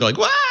they're supposed to go like,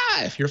 wah,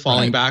 if you're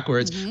falling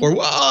backwards, or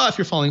wah, if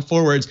you're falling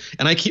forwards.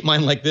 And I keep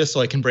mine like this so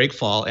I can break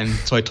fall. And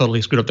so I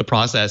totally screwed up the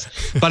process.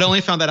 But I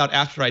only found that out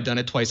after I'd done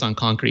it twice on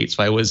concrete.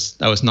 So I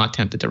was not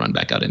tempted to run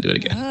back out and do it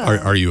again.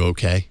 Are you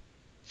okay?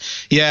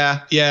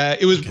 Yeah.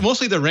 It was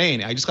mostly the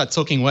rain. I just got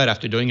soaking wet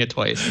after doing it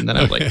twice. And then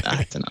I was like,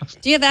 that's enough.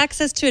 Do you have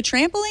access to a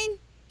trampoline?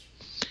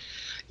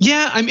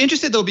 Yeah, I'm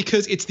interested though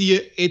because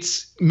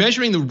it's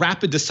measuring the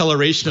rapid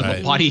deceleration of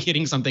a body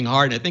hitting something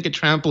hard. And I think a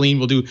trampoline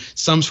will do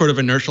some sort of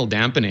inertial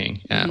dampening.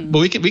 But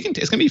we can.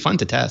 It's gonna be fun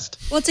to test.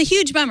 Well, it's a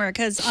huge bummer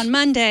because on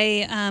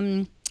Monday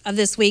of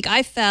this week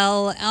I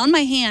fell on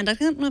my hand. I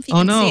don't know if you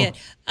can see it.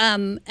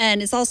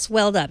 And it's all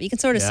swelled up. You can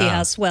sort of see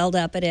how swelled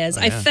up it is.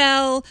 I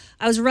fell.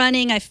 I was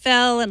running. I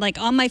fell and like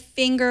on my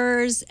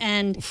fingers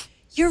and.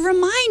 you're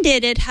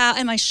reminded at how,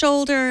 and my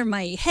shoulder,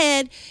 my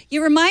head,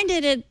 you're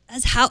reminded it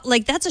as how,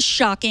 like, that's a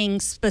shocking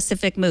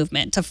specific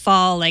movement to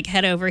fall like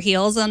head over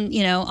heels on,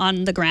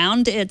 on the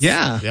ground. It's,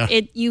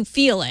 you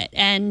feel it.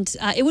 And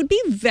it would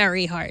be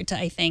very hard to,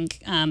 I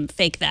think,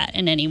 fake that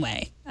in any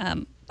way.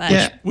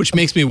 Which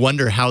makes me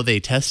wonder how they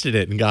tested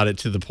it and got it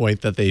to the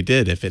point that they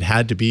did. If it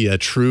had to be a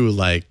true,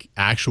 like,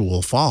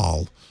 actual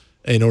fall.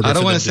 In order I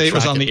don't want to say it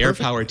was on the air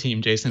power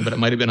team, Jason, but it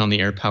might have been on the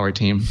air power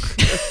team.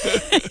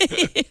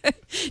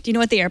 Do you know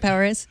what the air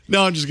power is?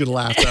 No, I'm just going to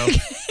laugh though.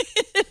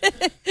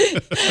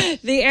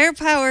 The air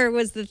power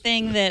was the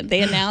thing that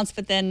they announced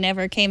but then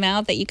never came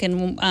out, that you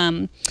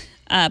can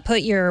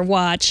put your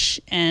watch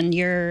and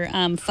your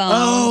phone.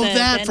 Oh,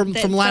 that from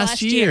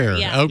last year.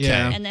 Yeah. Okay.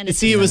 Yeah. And then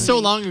it was so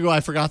long ago, I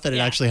forgot that it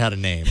actually had a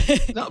name.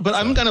 No, but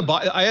I'm going to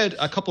buy. I had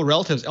a couple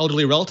relatives,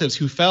 elderly relatives,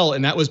 who fell,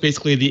 and that was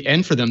basically the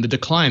end for them, the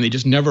decline. They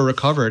just never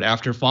recovered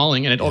after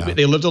falling, and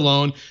they lived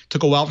alone.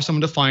 Took a while for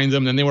someone to find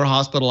them, then they were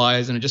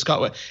hospitalized, and it just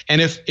got.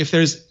 And if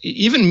there's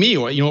even me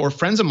or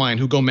friends of mine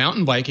who go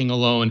mountain biking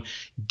alone,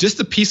 just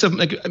the piece of,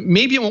 like,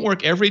 maybe it won't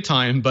work every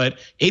time, but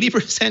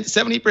 80%,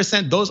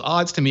 70%, those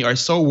odds to me are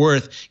so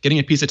worth getting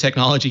a piece of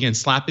technology and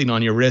slapping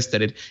on your wrist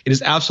that it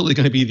is absolutely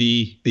going to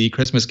be the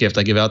Christmas gift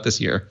I give out this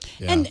year.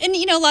 Yeah. And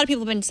a lot of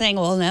people have been saying,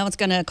 well, now it's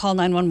going to call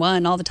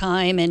 911 all the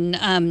time. And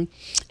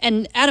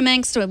Adam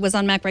Angst was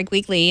on MacBreak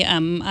Weekly.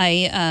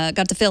 I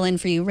got to fill in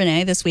for you,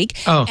 Rene, this week.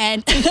 Oh.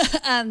 And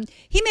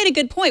he made a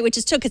good point, which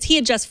is true, because he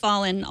had just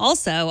fallen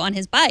also on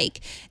his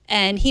bike.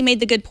 And he made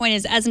the good point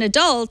is, as an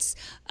adult,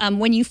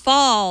 when you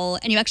fall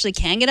and you actually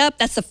can get up,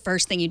 that's the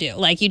first thing you do.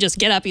 Like, you just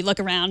get up, you look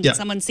around, and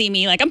someone see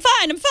me, like, I'm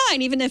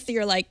fine, even if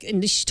you're like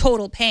in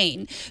total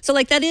pain. So,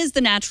 like, that is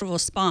the natural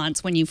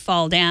response when you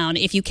fall down.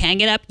 If you can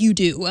get up, you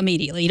do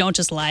immediately. You don't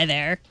just lie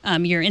there.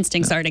 Your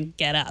instincts are to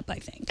get up, I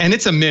think. And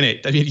it's a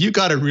minute. I mean, you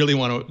got to really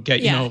want to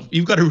get,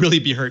 you've got to really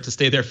be hurt to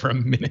stay there for a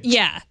minute.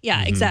 Yeah,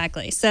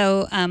 exactly.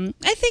 So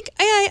I think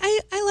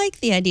I like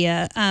the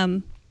idea.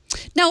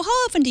 Now, how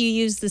often do you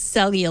use the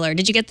cellular?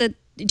 Do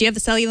you have the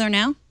cellular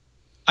now?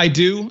 I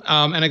do,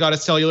 and I got a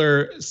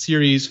cellular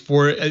series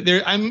for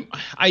there.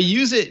 I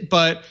use it,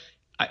 but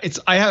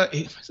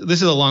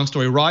this is a long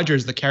story.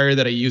 Rogers, the carrier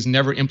that I use,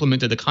 never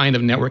implemented the kind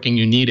of networking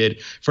you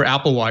needed for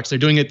Apple Watch. They're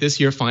doing it this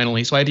year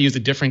finally, so I had to use a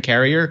different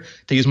carrier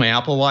to use my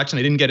Apple Watch, and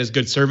I didn't get as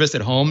good service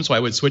at home, so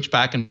I would switch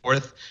back and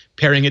forth,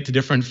 pairing it to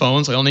different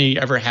phones. I only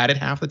ever had it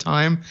half the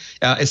time.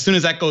 As soon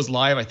as that goes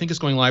live, I think it's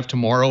going live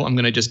tomorrow, I'm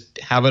going to just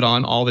have it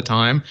on all the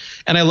time.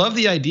 And I love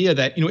the idea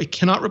that, it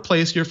cannot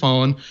replace your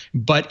phone,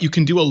 but you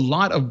can do a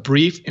lot of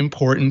brief,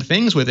 important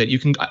things with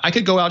it. I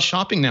could go out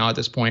shopping now at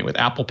this point with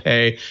Apple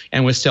Pay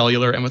and with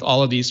cellular and with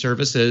all of these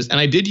services. And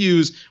I did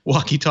use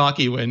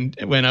walkie-talkie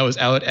when I was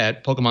out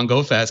at Pokemon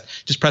Go Fest.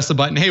 Just press the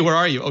button. Hey, where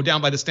are you? Oh,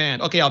 down by the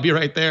stand. Okay, I'll be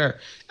right there.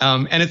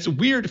 And it's a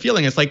weird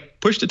feeling. It's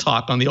like push to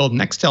talk on the old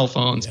Nextel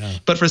phones. Yeah.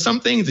 But for some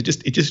things, it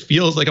just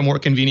feels like a more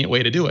convenient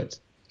way to do it.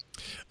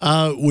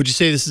 Would you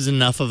say this is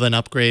enough of an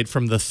upgrade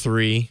from the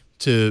 3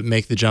 to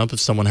make the jump if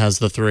someone has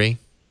the 3?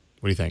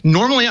 What do you think?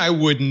 Normally, I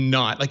would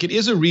not. Like, it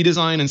is a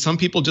redesign, and some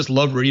people just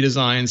love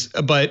redesigns.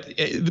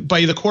 But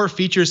by the core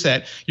feature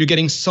set, you're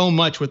getting so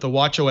much with the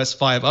watchOS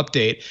 5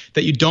 update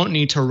that you don't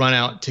need to run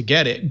out to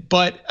get it.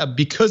 But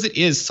because it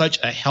is such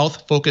a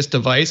health-focused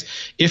device,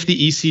 if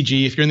the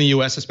ECG, if you're in the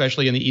U.S.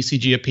 especially, and the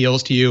ECG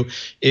appeals to you,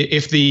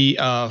 if the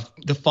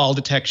fall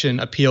detection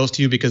appeals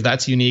to you, because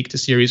that's unique to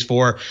Series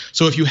 4.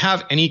 So if you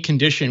have any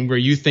condition where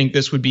you think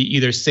this would be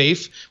either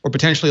safe or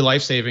potentially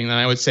life-saving, then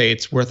I would say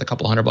it's worth a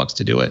couple $100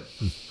 to do it.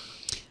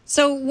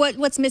 So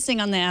what's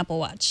missing on the Apple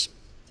Watch?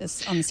 On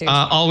the Series 4?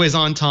 Always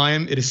on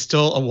time. It is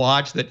still a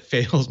watch that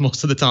fails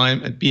most of the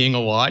time at being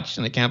a watch,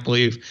 and I can't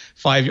believe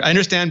 5 years. I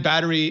understand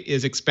battery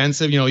is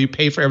expensive. You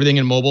pay for everything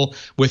in mobile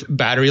with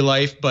battery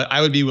life, but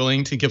I would be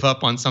willing to give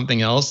up on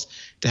something else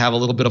to have a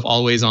little bit of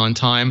always on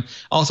time.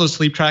 Also,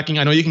 sleep tracking.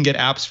 I know you can get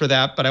apps for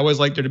that, but I always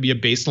like there to be a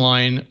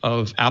baseline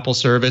of Apple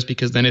service,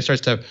 because then it starts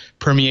to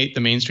permeate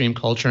the mainstream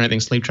culture. And I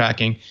think sleep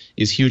tracking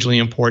is hugely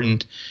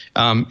important.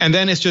 And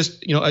then it's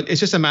just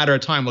a matter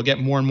of time. We'll get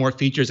more and more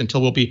features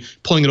until we'll be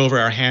pulling it over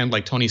our hand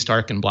like Tony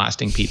Stark and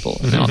blasting people.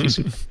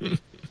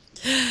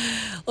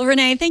 Well,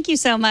 Rene, thank you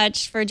so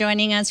much for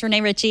joining us.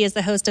 Rene Ritchie is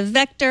the host of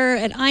Vector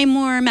at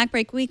iMore,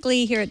 MacBreak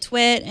Weekly here at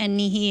Twit, and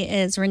he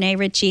is Rene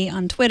Ritchie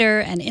on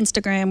Twitter and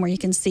Instagram, where you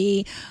can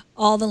see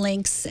all the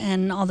links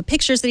and all the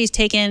pictures that he's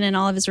taken and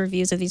all of his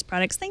reviews of these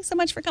products. Thanks so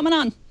much for coming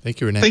on. Thank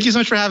you, Rene. Thank you so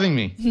much for having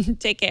me.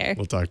 Take care.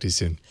 We'll talk to you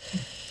soon.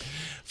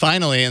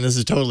 Finally, and this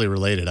is totally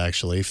related,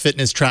 actually,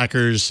 fitness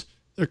trackers.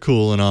 They're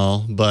cool and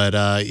all,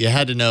 but you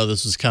had to know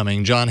this was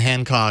coming. John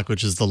Hancock,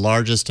 which is the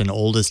largest and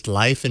oldest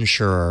life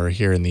insurer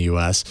here in the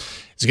U.S.,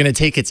 is going to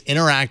take its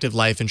interactive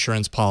life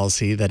insurance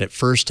policy that it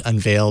first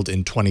unveiled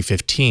in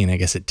 2015. I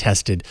guess it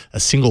tested a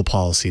single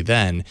policy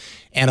then,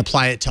 and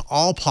apply it to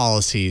all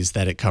policies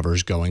that it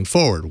covers going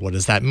forward. What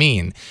does that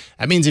mean?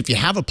 That means if you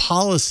have a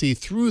policy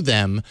through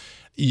them,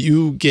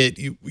 you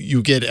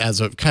get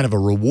as a kind of a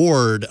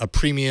reward, a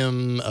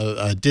premium,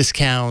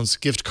 discounts,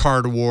 gift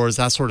card awards,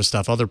 that sort of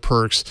stuff, other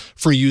perks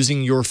for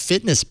using your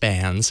fitness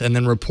bands and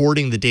then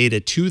reporting the data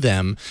to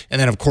them. And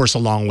then, of course,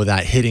 along with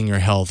that, hitting your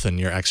health and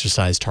your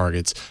exercise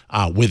targets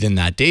within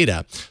that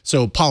data.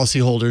 So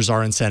policyholders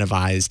are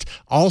incentivized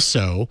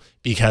also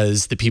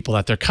because the people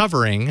that they're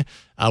covering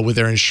with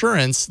their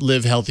insurance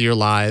live healthier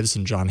lives,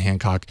 and John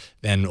Hancock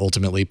then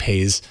ultimately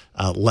pays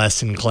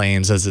less in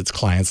claims as its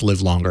clients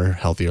live longer,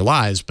 healthier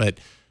lives. But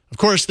of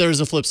course, there's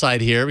a flip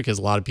side here because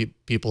a lot of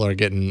people are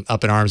getting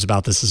up in arms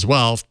about this as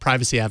well.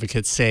 Privacy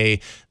advocates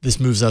say this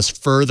moves us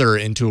further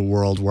into a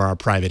world where our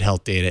private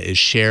health data is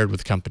shared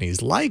with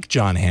companies like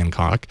John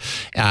Hancock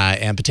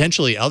and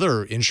potentially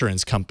other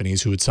insurance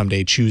companies who would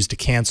someday choose to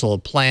cancel a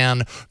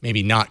plan,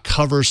 maybe not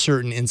cover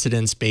certain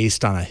incidents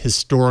based on a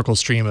historical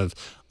stream of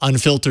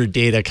unfiltered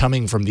data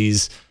coming from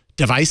these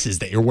devices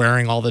that you're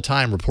wearing all the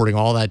time, reporting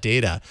all that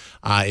data.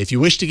 If you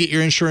wish to get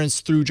your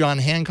insurance through John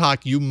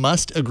Hancock, you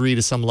must agree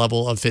to some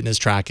level of fitness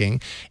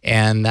tracking,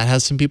 and that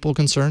has some people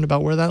concerned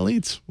about where that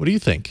leads. What do you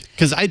think?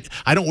 Because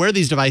I don't wear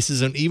these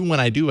devices, and even when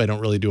I do, I don't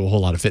really do a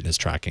whole lot of fitness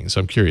tracking, so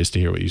I'm curious to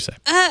hear what you say.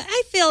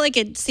 I feel like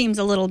it seems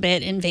a little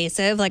bit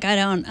invasive. Like I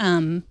don't,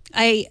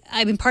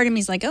 I mean, part of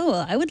me is like, oh,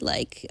 well, I would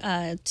like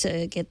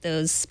to get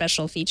those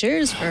special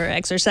features for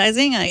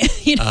exercising. I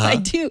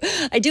do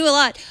a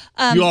lot.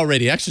 You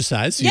already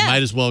exercise, so you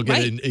might as well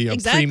get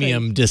exactly.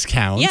 premium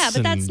discounts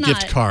but that's and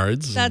gift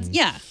cards. But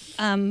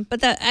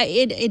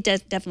it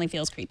definitely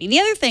feels creepy. The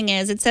other thing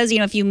is, it says,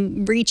 if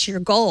you reach your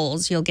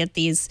goals, you'll get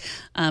these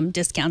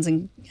discounts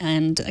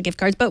and gift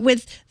cards. But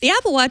with the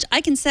Apple Watch,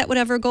 I can set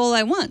whatever goal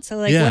I want. So,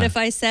 what if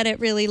I set it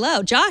really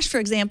low? Josh, for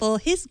example,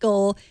 his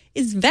goal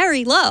is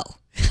very low.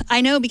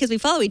 I know because we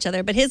follow each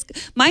other, but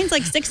mine's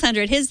like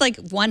 600, his like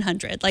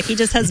 100. Like he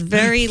just has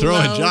very low.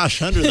 Throwing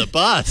Josh under the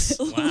bus.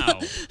 Wow.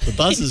 The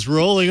bus is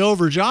rolling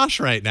over Josh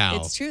right now.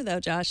 It's true though,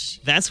 Josh.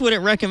 That's what it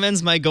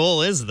recommends my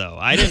goal is, though.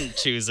 I didn't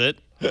choose it.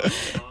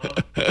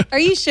 Are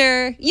you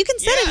sure? You can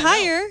set it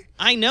higher. No.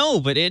 I know,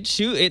 but it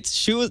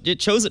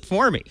chose it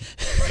for me.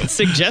 It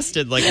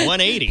suggested like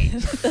 180.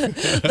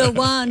 The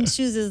wand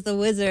chooses the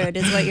wizard,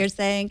 is what you're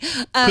saying.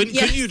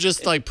 Couldn't you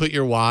just like put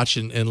your watch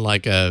in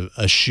like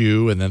a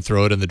shoe and then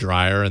throw it in the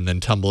dryer and then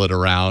tumble it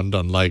around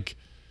on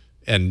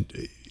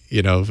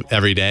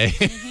every day?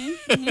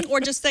 Or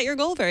just set your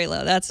goal very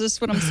low. That's just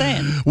what I'm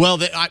saying. Well,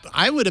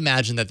 I would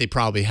imagine that they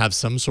probably have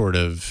some sort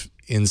of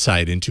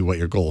insight into what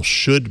your goal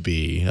should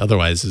be.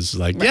 Otherwise, it's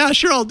like, yeah,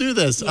 sure, I'll do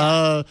this.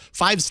 5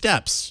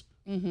 steps.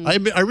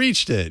 I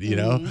reached it,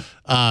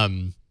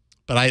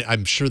 But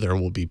I'm sure there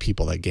will be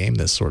people that game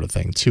this sort of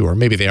thing too, or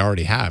maybe they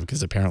already have,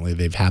 because apparently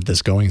they've had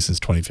this going since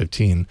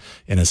 2015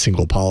 in a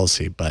single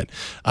policy. But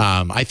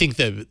I think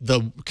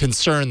the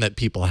concern that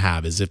people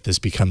have is if this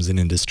becomes an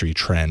industry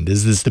trend.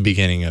 Is this the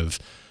beginning of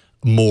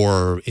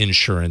more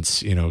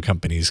insurance,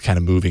 companies kind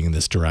of moving in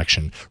this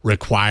direction,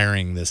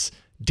 requiring this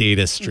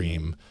data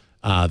stream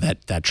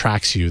that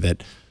tracks you,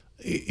 that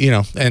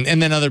and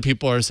then other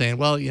people are saying,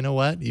 well, you know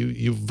what,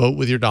 you vote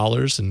with your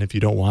dollars, and if you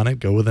don't want it,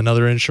 go with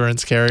another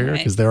insurance carrier,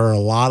 because there are a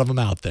lot of them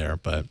out there.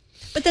 But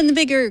then the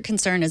bigger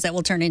concern is that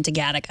we'll turn into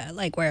Gattaca,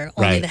 like where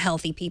only the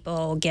healthy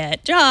people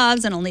get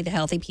jobs and only the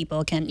healthy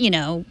people can,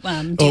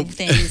 do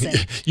things.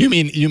 And you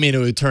mean it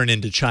would turn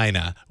into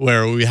China,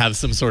 where we have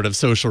some sort of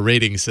social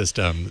rating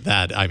system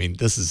that,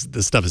 this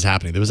stuff is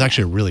happening. There was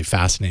actually a really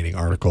fascinating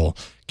article.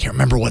 Can't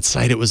remember what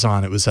site it was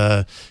on. It was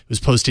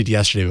posted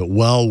yesterday, but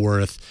well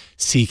worth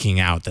seeking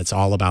out. That's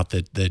all about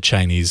the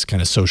Chinese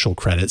kind of social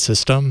credit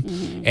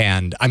system.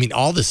 And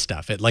all this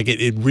stuff,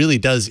 it really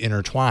does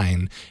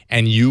intertwine,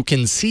 and you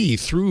can see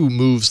through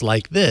moves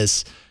like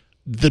this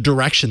the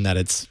direction that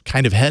it's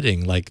kind of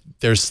heading. Like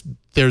there's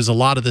a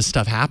lot of this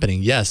stuff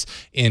happening, yes,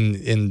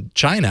 in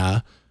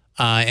China,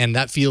 and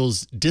that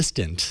feels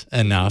distant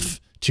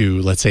enough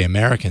to, let's say,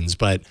 Americans,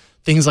 but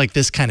things like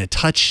this kind of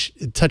touch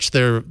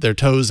their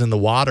toes in the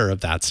water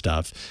of that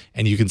stuff,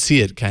 and you can see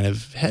it kind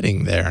of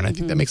heading there. And I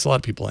think that makes a lot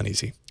of people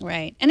uneasy.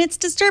 Right. And it's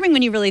disturbing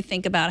when you really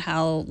think about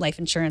how life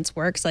insurance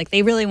works. Like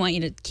they really want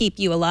you to keep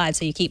you alive,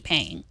 so you keep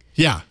paying.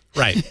 Yeah,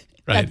 right.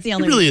 That's the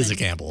only It really reason. is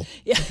a gamble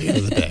Yeah. at the end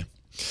of the day.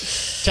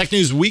 Tech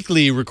News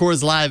Weekly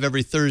records live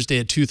every Thursday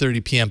at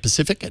 2:30 p.m.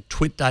 Pacific at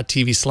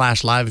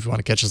twit.tv/live. If you want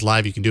to catch us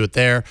live, you can do it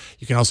there.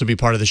 You can also be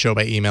part of the show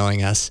by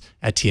emailing us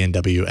at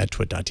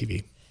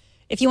tnw@twit.tv.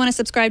 If you want to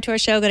subscribe to our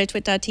show, go to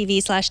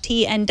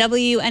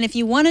twit.tv/TNW. And if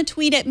you want to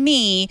tweet at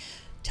me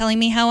telling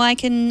me how I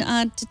can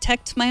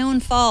detect my own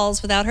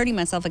falls without hurting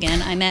myself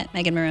again, I'm at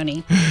Megan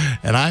Maroney.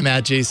 And I'm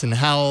at Jason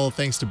Howell.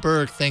 Thanks to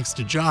Burke. Thanks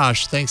to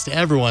Josh. Thanks to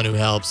everyone who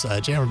helps.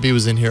 Jammer B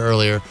was in here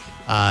earlier.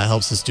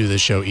 Helps us do this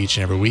show each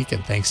and every week.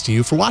 And thanks to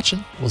you for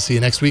watching. We'll see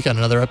you next week on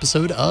another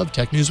episode of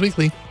Tech News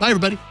Weekly. Bye,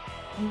 everybody.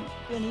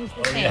 Don't use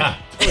this hand.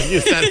 Don't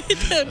use that.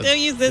 Don't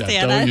use this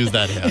hand. Don't use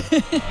that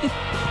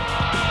hand.